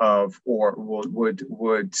interests of, or would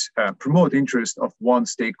promote interest of one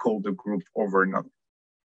stakeholder group over another.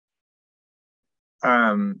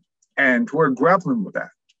 And we're grappling with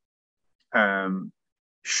that.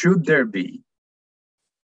 Should there be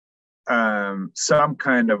some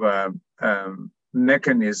kind of a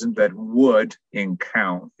mechanism that would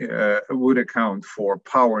account for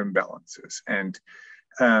power imbalances, and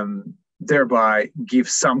thereby give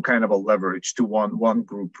some kind of a leverage to one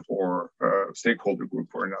group or stakeholder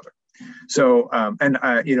group or another. So,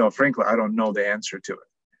 frankly, I don't know the answer to it.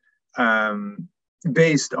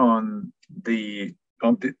 Based on the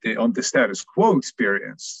status quo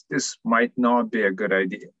experience, this might not be a good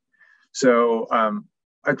idea. So,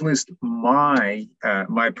 at least my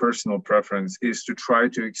personal preference is to try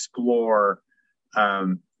to explore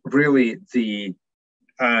really the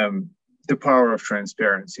power of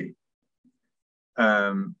transparency.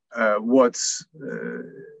 What's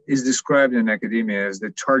is described in academia as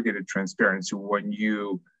the targeted transparency, when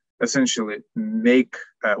you essentially make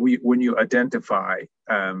when you identify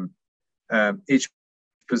each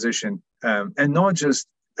position, and not just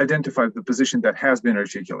identify the position that has been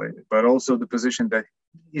articulated, but also the position that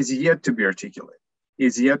is yet to be articulated,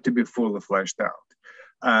 is yet to be fully fleshed out.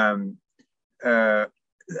 The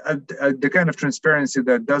kind of transparency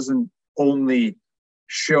that doesn't only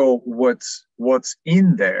show what's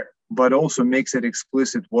in there, but also makes it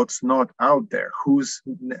explicit what's not out there, whose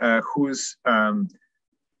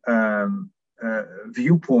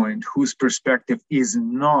viewpoint, whose perspective is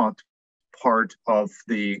not part of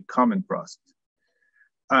the common process.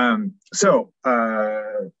 So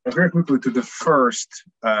very quickly to the first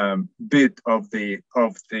bit of the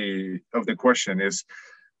question is,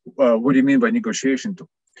 what do you mean by negotiation tool?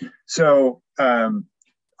 So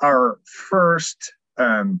our first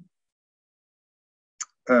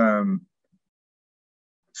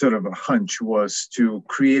sort of a hunch was to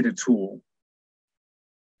create a tool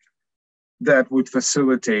that would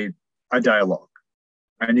facilitate a dialogue,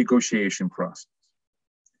 a negotiation process.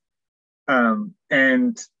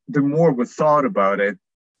 And the more we thought about it,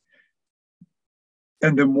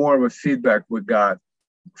 and the more of a feedback we got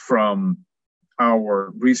from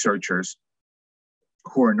our researchers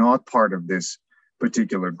who are not part of this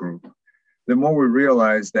particular group, the more we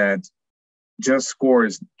realized that JUSTscore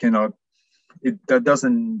that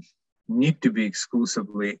doesn't need to be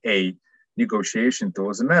exclusively a negotiation tool.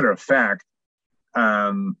 As a matter of fact,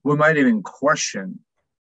 we might even question,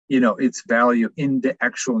 its value in the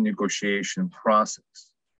actual negotiation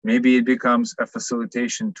process. Maybe it becomes a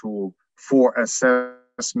facilitation tool for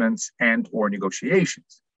assessments and or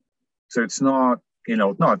negotiations. So it's not,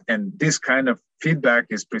 not. And this kind of feedback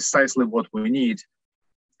is precisely what we need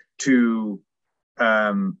to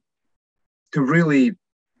really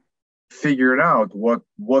figure it out what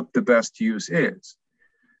the best use is.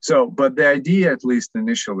 So, but the idea, at least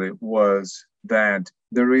initially, was that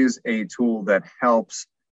there is a tool that helps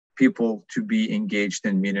people to be engaged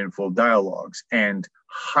in meaningful dialogues and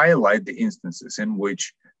highlight the instances in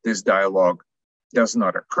which this dialogue does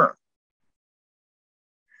not occur.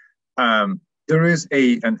 There is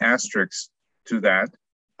an asterisk to that.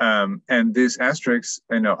 And this asterisk,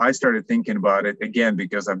 I started thinking about it again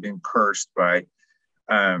because I've been cursed by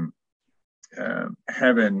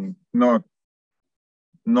having not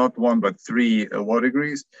one but 3 law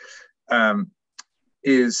degrees.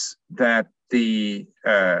 Is that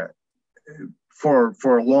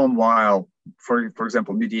for a long while, for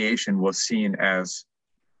example, mediation was seen as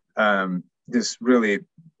this really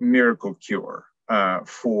miracle cure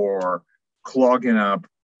for clogging up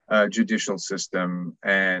judicial system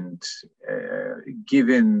and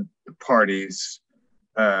giving the parties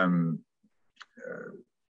an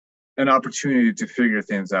opportunity to figure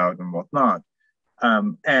things out and whatnot.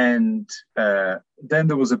 And then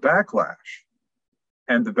there was a backlash.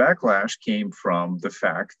 And the backlash came from the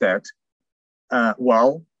fact that,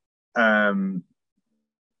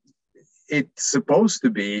 it's supposed to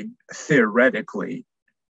be theoretically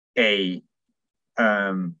an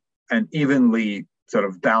evenly sort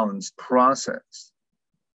of balanced process,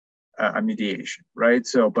 a mediation, right?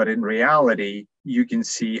 So, but in reality, you can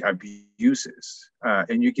see abuses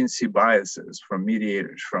and you can see biases from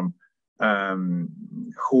mediators, from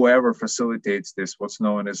whoever facilitates this, what's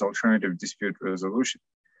known as alternative dispute resolution.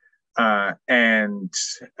 And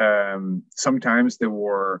sometimes there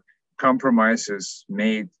were compromises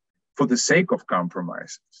made for the sake of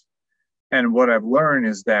compromises. And what I've learned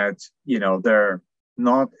is that, they're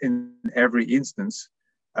not in every instance,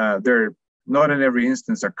 not in every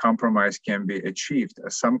instance a compromise can be achieved.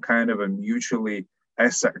 Some kind of a mutually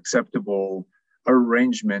acceptable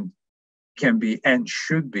arrangement can be and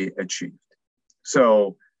should be achieved.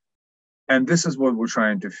 So, and this is what we're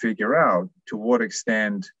trying to figure out, to what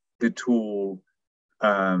extent the tool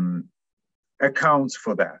accounts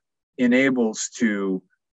for that, enables to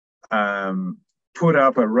put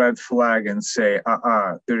up a red flag and say,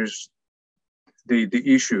 there's the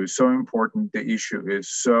issue is so important, the issue is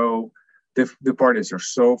so, the parties are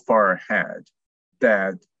so far ahead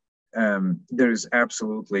that there's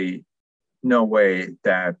absolutely no way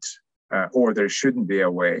that, or there shouldn't be a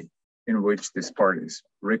way in which these parties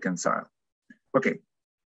reconcile. Okay,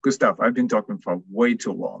 Gustav, I've been talking for way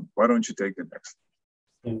too long. Why don't you take the next?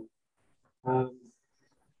 Yeah.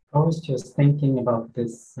 I was just thinking about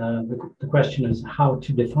this. The question is how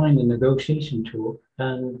to define a negotiation tool.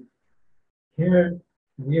 And here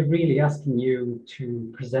we're really asking you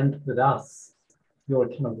to present with us your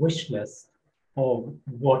kind of wish list of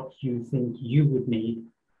what you think you would need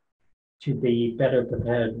to be better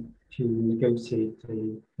prepared to negotiate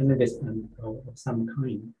an investment of some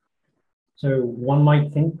kind. So one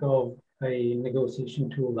might think of a negotiation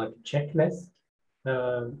tool like a checklist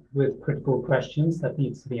with critical questions that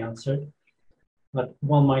needs to be answered. But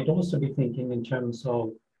one might also be thinking in terms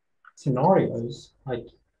of scenarios, like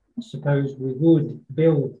suppose we would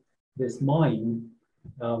build this mine,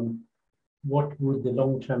 what would the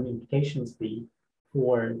long-term implications be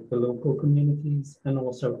for the local communities and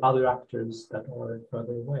also other actors that are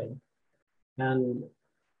further away? And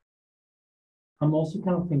I'm also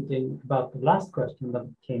kind of thinking about the last question that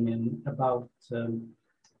came in about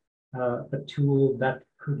a tool that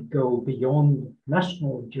could go beyond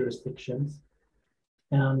national jurisdictions.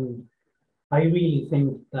 And I really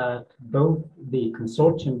think that both the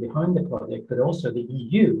consortium behind the project, but also the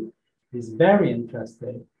EU, is very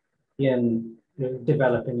interested in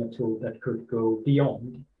developing a tool that could go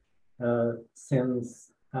beyond,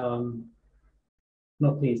 since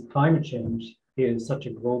not least climate change is such a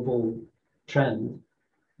global trend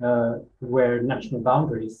where national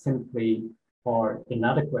boundaries simply are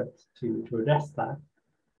inadequate to address that.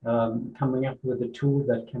 Coming up with a tool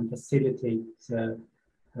that can facilitate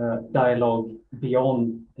dialogue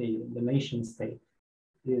beyond the nation state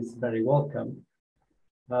is very welcome.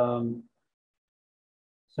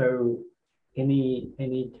 So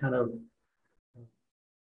any kind of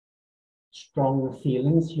strong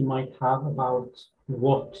feelings you might have about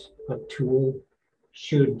what a tool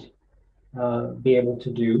should be able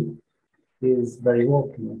to do is very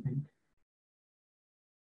welcome, I think.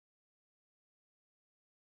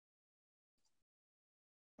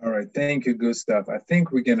 All right, thank you, Gustav. I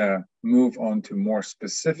think we're gonna move on to more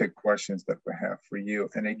specific questions that we have for you.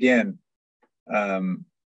 And again,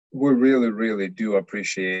 we really, really do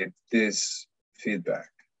appreciate this feedback.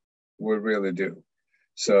 We really do.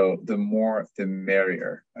 So the more, the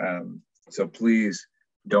merrier. So please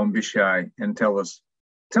don't be shy and tell us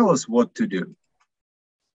what to do.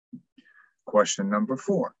 Question number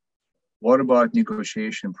 4, what about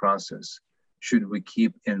negotiation process should we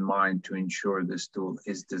keep in mind to ensure this tool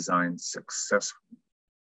is designed successfully?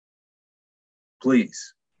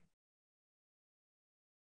 Please.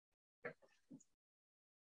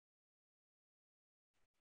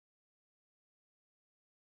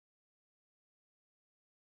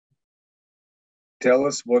 Tell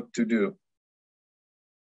us what to do.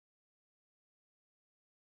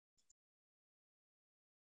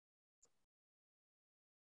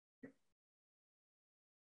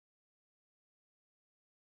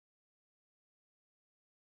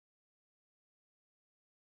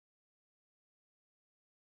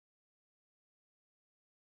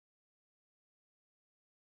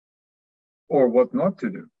 Or what not to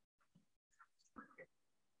do.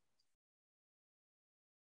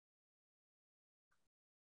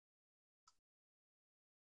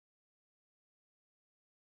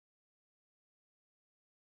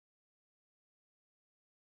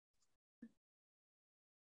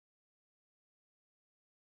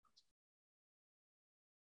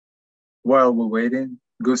 While we're waiting,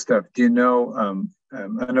 Gustav, do you know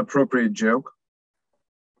an appropriate joke?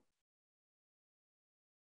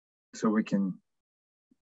 So we can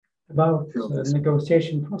about the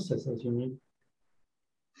negotiation processes, you mean?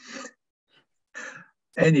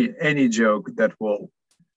 Any joke that will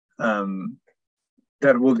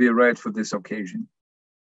be right for this occasion.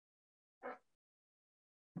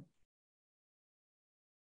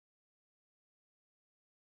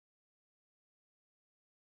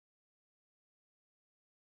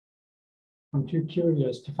 I'm too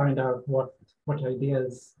curious to find out what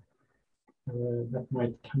ideas that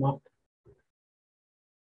might come up.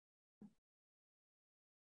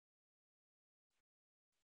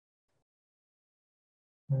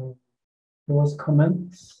 There was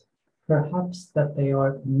comments, perhaps that they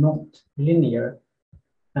are not linear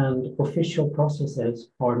and official processes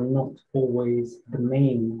are not always the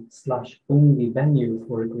main / only venue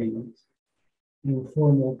for agreement.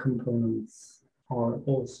 Informal components are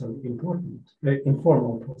also important.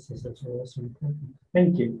 Informal processes are also important.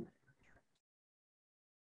 Thank you.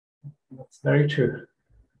 That's very true.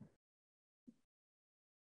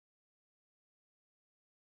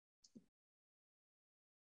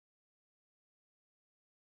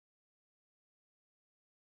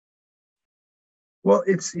 Well,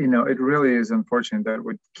 it's, you know, it really is unfortunate that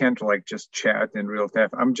we can't like just chat in real time.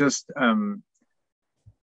 I'm just,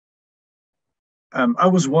 I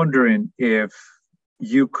was wondering if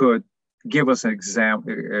you could give us an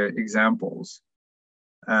examples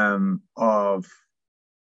of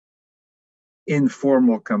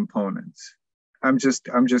informal components. I'm just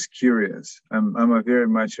curious. I'm a very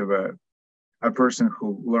much of a person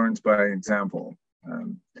who learns by example.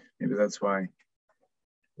 Maybe that's why,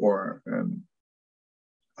 or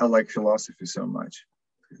I like philosophy so much,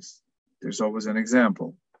 because there's always an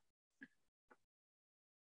example.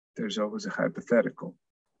 There's always a hypothetical.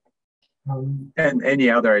 And any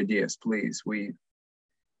other ideas, please. We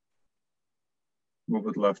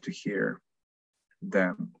would love to hear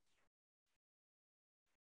them.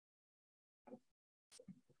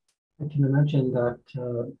 I can imagine that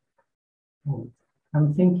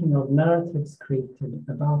I'm thinking of narratives created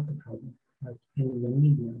about the problem, like in the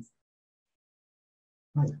media.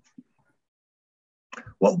 Right.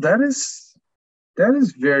 Well, that is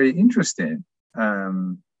very interesting. I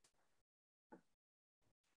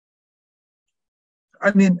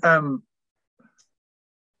mean,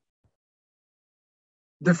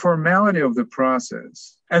 the formality of the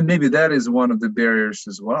process, and maybe that is one of the barriers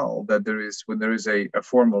as well, that there is, when there is a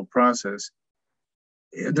formal process,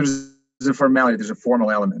 there's a formality, there's a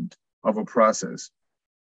formal element of a process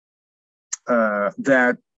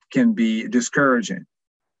that can be discouraging.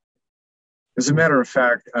 As a matter of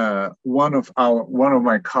fact, one of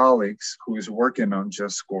my colleagues who is working on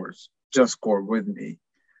JUSTscore with me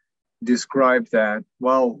described that,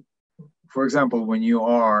 well, for example, when you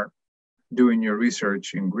are doing your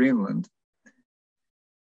research in Greenland,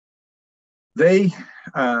 they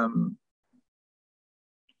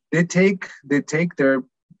take their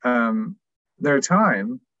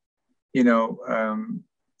time, you know,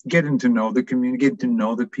 getting to know the community, getting to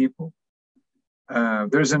know the people.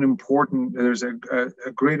 There's a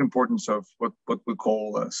great importance of what we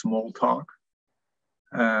call small talk.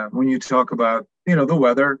 When you talk about, you know, the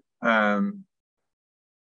weather,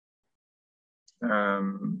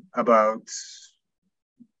 about,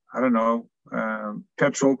 I don't know,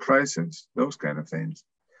 petrol prices, those kind of things,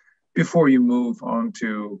 before you move on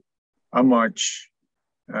to a much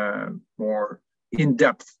more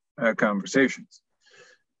in-depth conversations.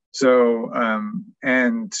 So,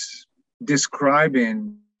 and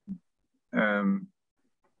describing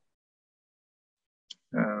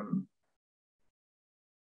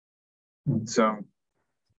so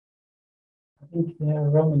I think,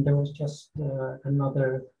 Roman, there was just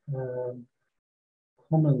another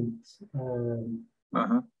comment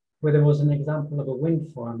where there was an example of a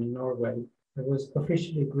wind farm in Norway that was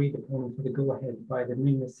officially agreed upon for the go-ahead by the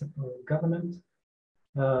municipal government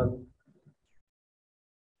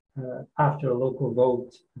after a local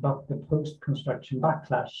vote, but the post-construction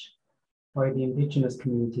backlash by the indigenous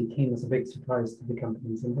community came as a big surprise to the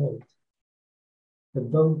companies involved. The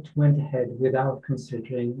vote went ahead without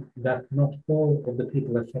considering that not all of the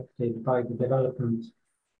people affected by the development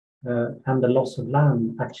and the loss of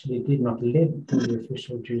land actually did not live in the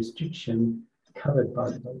official jurisdiction covered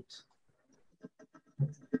by the vote.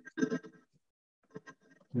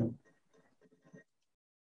 Yeah.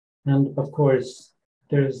 And of course,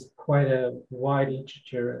 there's quite a wide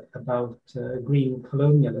literature about green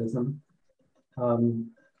colonialism,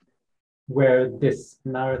 where this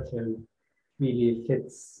narrative really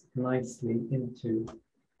fits nicely into,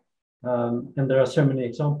 and there are so many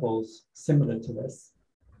examples similar to this,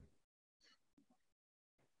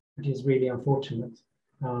 which is really unfortunate.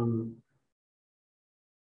 And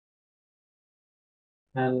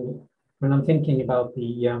when I'm thinking about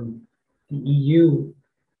the EU,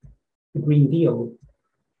 the Green Deal,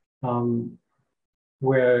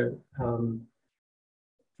 where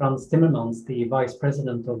Frans Timmermans, the Vice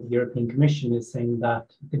President of the European Commission, is saying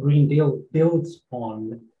that the Green Deal builds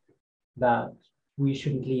on that we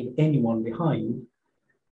shouldn't leave anyone behind,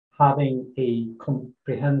 having a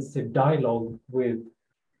comprehensive dialogue with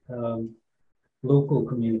local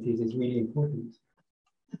communities is really important.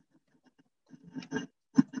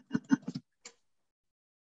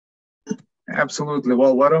 Absolutely.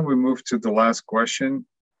 Well, why don't we move to the last question?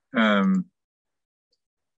 All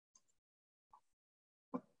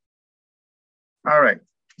right.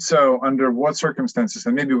 So, under what circumstances,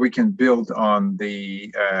 and maybe we can build on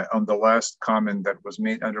the last comment that was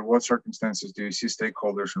made. Under what circumstances do you see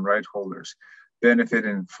stakeholders and right holders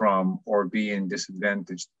benefiting from or being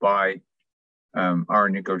disadvantaged by our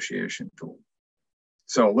negotiation tool?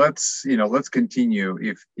 So let's continue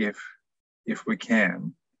if we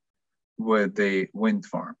can with the wind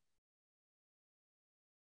farm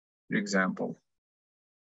example.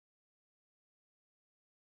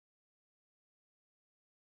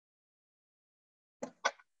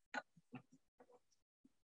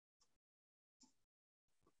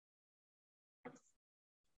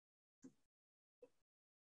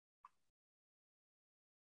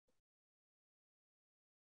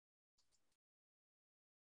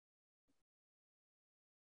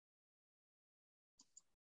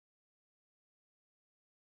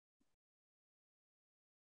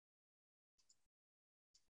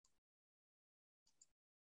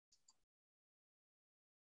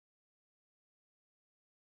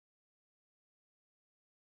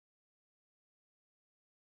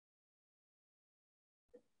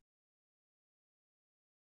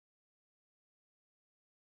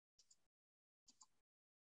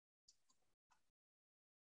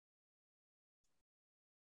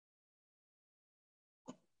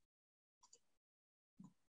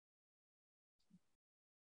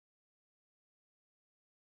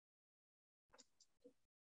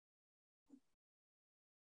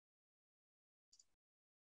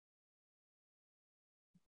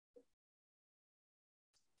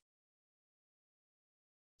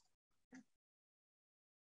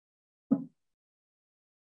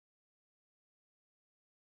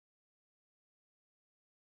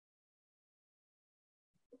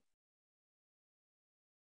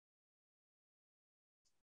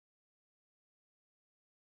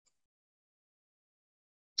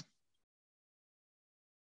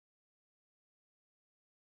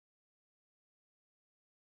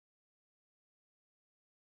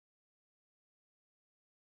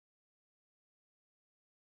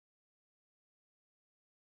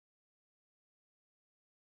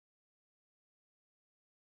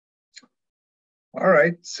 All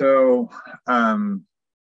right, so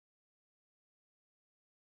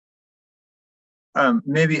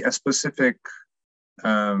maybe a specific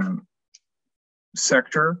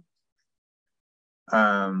sector,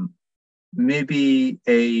 maybe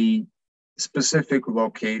a specific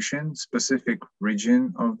location, specific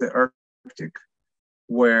region of the Arctic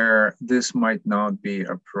where this might not be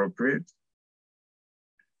appropriate,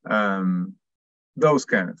 those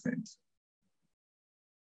kind of things.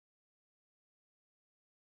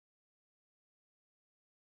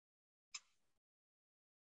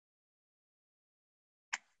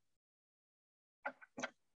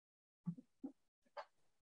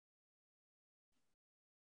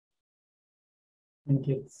 I think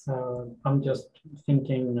it's, I'm just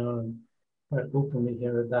thinking quite openly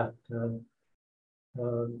here that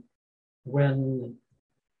when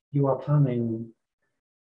you are planning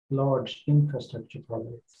large infrastructure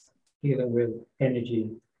projects, dealing with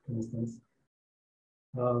energy, for instance,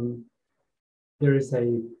 there is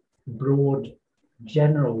a broad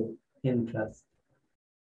general interest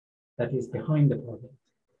that is behind the project.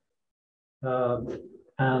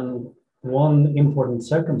 And one important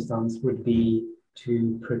circumstance would be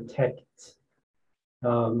to protect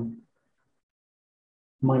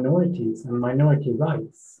minorities and minority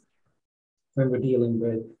rights when we're dealing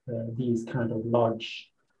with these kind of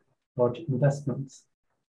large investments.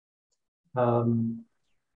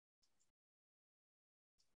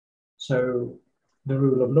 So the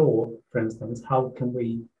rule of law, for instance, how can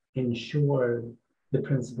we ensure the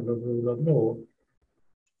principle of rule of law?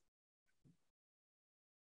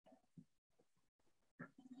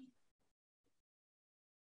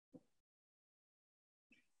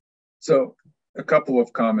 So a couple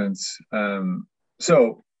of comments.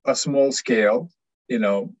 So a small scale,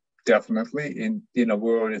 definitely,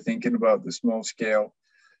 we're already thinking about the small scale.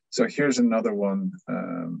 So here's another one.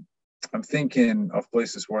 I'm thinking of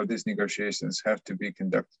places where these negotiations have to be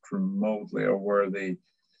conducted remotely, or where the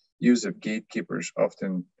use of gatekeepers,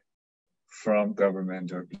 often from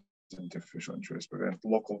government or official interests, prevent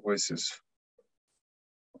local voices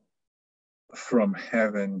from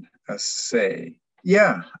having a say.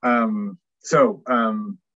 Yeah.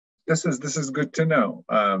 This is good to know,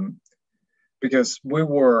 because we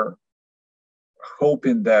were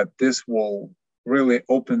hoping that this will really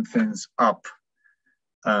open things up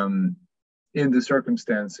in the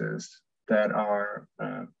circumstances that are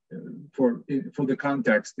for the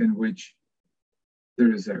context in which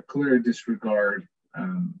there is a clear disregard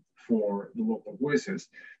for the local voices.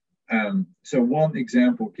 So one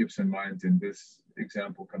example keeps in mind, and this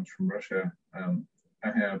example comes from Russia.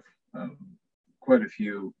 I have quite a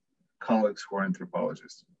few colleagues who are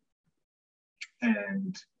anthropologists,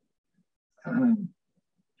 and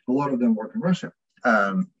a lot of them work in Russia.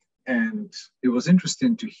 And it was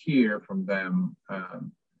interesting to hear from them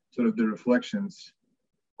sort of the reflections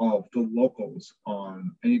of the locals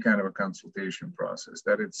on any kind of a consultation process,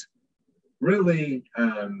 that it's really,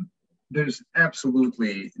 there's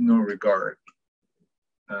absolutely no regard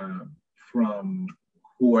from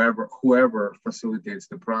whoever facilitates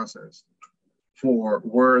the process for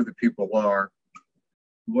where the people are,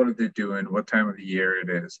 what are they doing, what time of the year it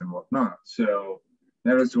is, and whatnot. So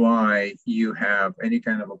that is why you have any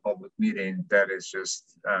kind of a public meeting that is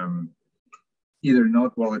just either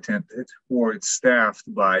not well attended, or it's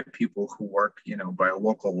staffed by people who work, by a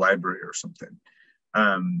local library or something.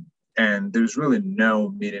 And there's really no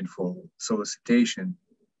meaningful solicitation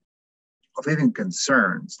of even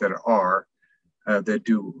concerns that are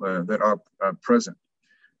present,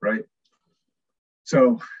 right?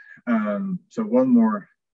 So, so one more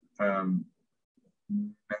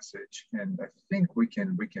message, and I think we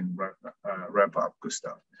can wrap up,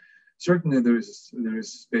 Gustav. Certainly, there is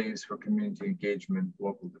space for community engagement,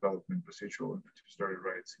 local development, procedural and participatory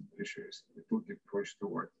rights and issues that will get pushed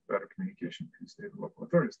toward better communication between state and local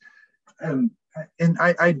authorities. And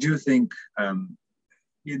I do think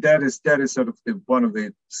that is sort of one of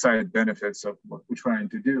the side benefits of what we're trying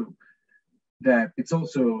to do, that it's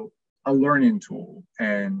also a learning tool,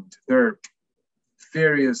 and there are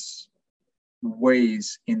various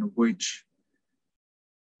ways in which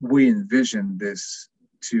we envision this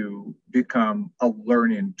to become a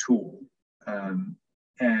learning tool.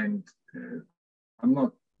 And I'm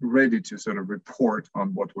not ready to sort of report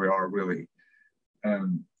on what we are really,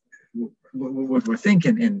 what we're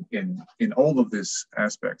thinking in all of these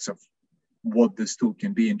aspects of what this tool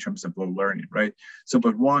can be in terms of the learning, right? So,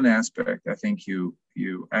 but one aspect I think you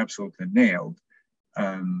absolutely nailed,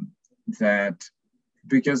 that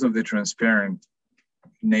because of the transparent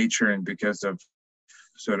nature and because of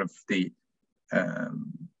sort of the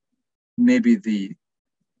maybe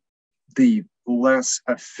the less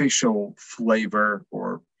official flavor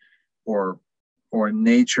or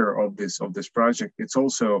nature of this project, it's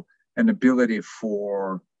also an ability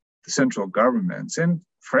for the central governments, and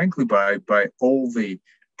frankly by all the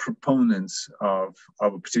proponents of a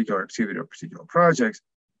particular activity or particular projects,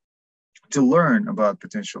 to learn about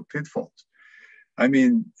potential pitfalls. I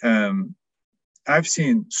mean, I've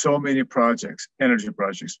seen so many projects, energy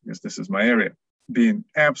projects, because this is my area, being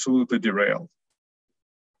absolutely derailed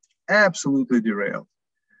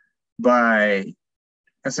by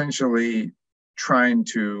essentially trying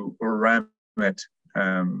to ram it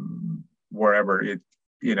wherever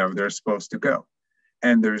they're supposed to go.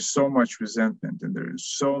 And there's so much resentment, and there's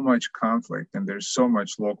so much conflict, and there's so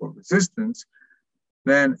much local resistance,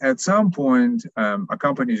 then at some point, a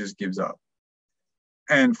company just gives up.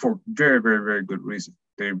 And for very, very, very good reason.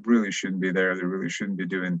 They really shouldn't be there. They really shouldn't be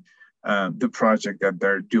doing the project that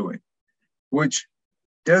they're doing, which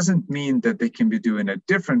doesn't mean that they can be doing a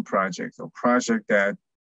different project, or project that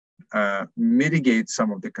mitigates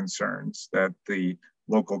some of the concerns that the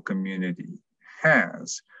local community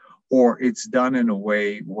has, or it's done in a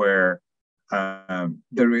way where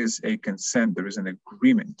there is a consent, there is an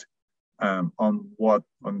agreement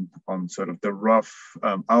on sort of the rough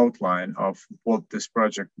outline of what this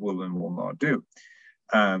project will and will not do.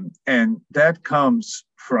 And that comes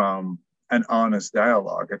from an honest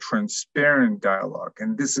dialogue, a transparent dialogue.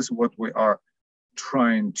 And this is what we are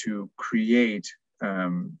trying to create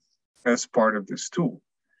as part of this tool.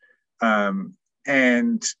 And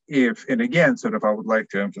again, sort of, I would like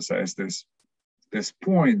to emphasize this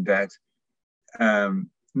point that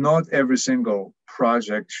not every single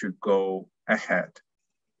project should go ahead.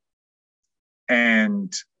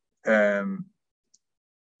 And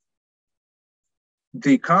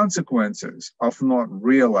the consequences of not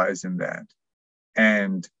realizing that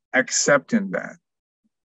and accepting that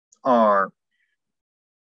are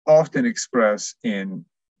often expressed in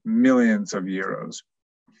millions of euros,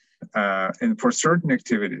 and for certain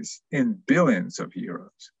activities in billions of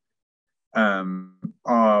euros,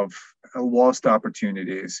 of lost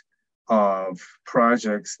opportunities, of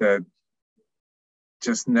projects that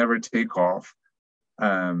just never take off,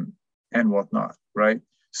 and whatnot, right?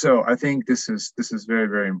 So I think this is very,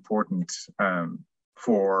 very important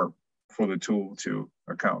for the tool to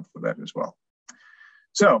account for that as well.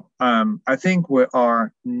 So I think we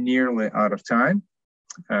are nearly out of time.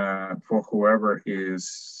 For whoever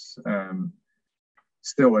is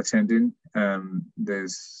still attending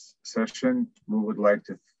this session, we would like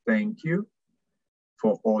to thank you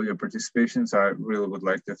for all your participations. I really would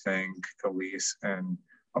like to thank Elise and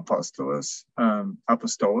Apostolos.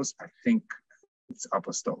 Apostolos, I think it's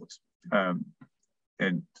Apostolos.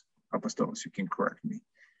 And Apostolos, you can correct me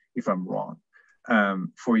if I'm wrong,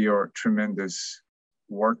 for your tremendous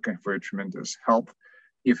work and for your tremendous help.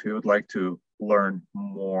 If you would like to learn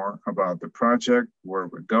more about the project, where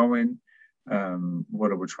we're going,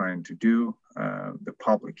 what are we trying to do, the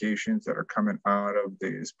publications that are coming out of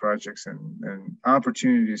these projects and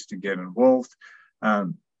opportunities to get involved,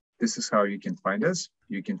 this is how you can find us.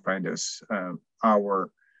 You can find us,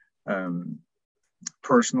 our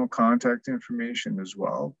personal contact information as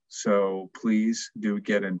well. So please do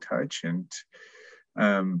get in touch, and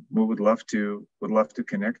we would love to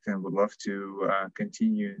connect and would love to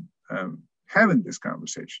continue having this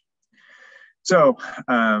conversation. So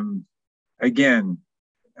again,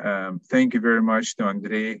 thank you very much to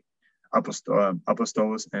Andrei,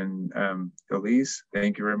 Apostolos, and Elise.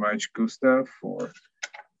 Thank you very much, Gustav, for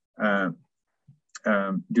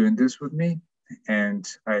doing this with me. And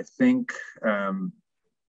I think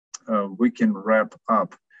we can wrap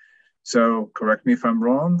up. So correct me if I'm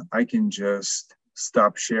wrong. I can just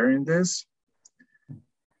stop sharing this,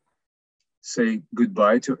 say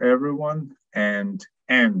goodbye to everyone, and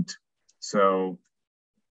end. So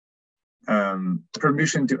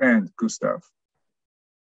permission to end, Gustav.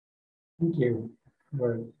 Thank you.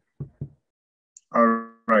 All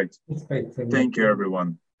right. Thank you,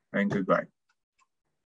 everyone, and goodbye.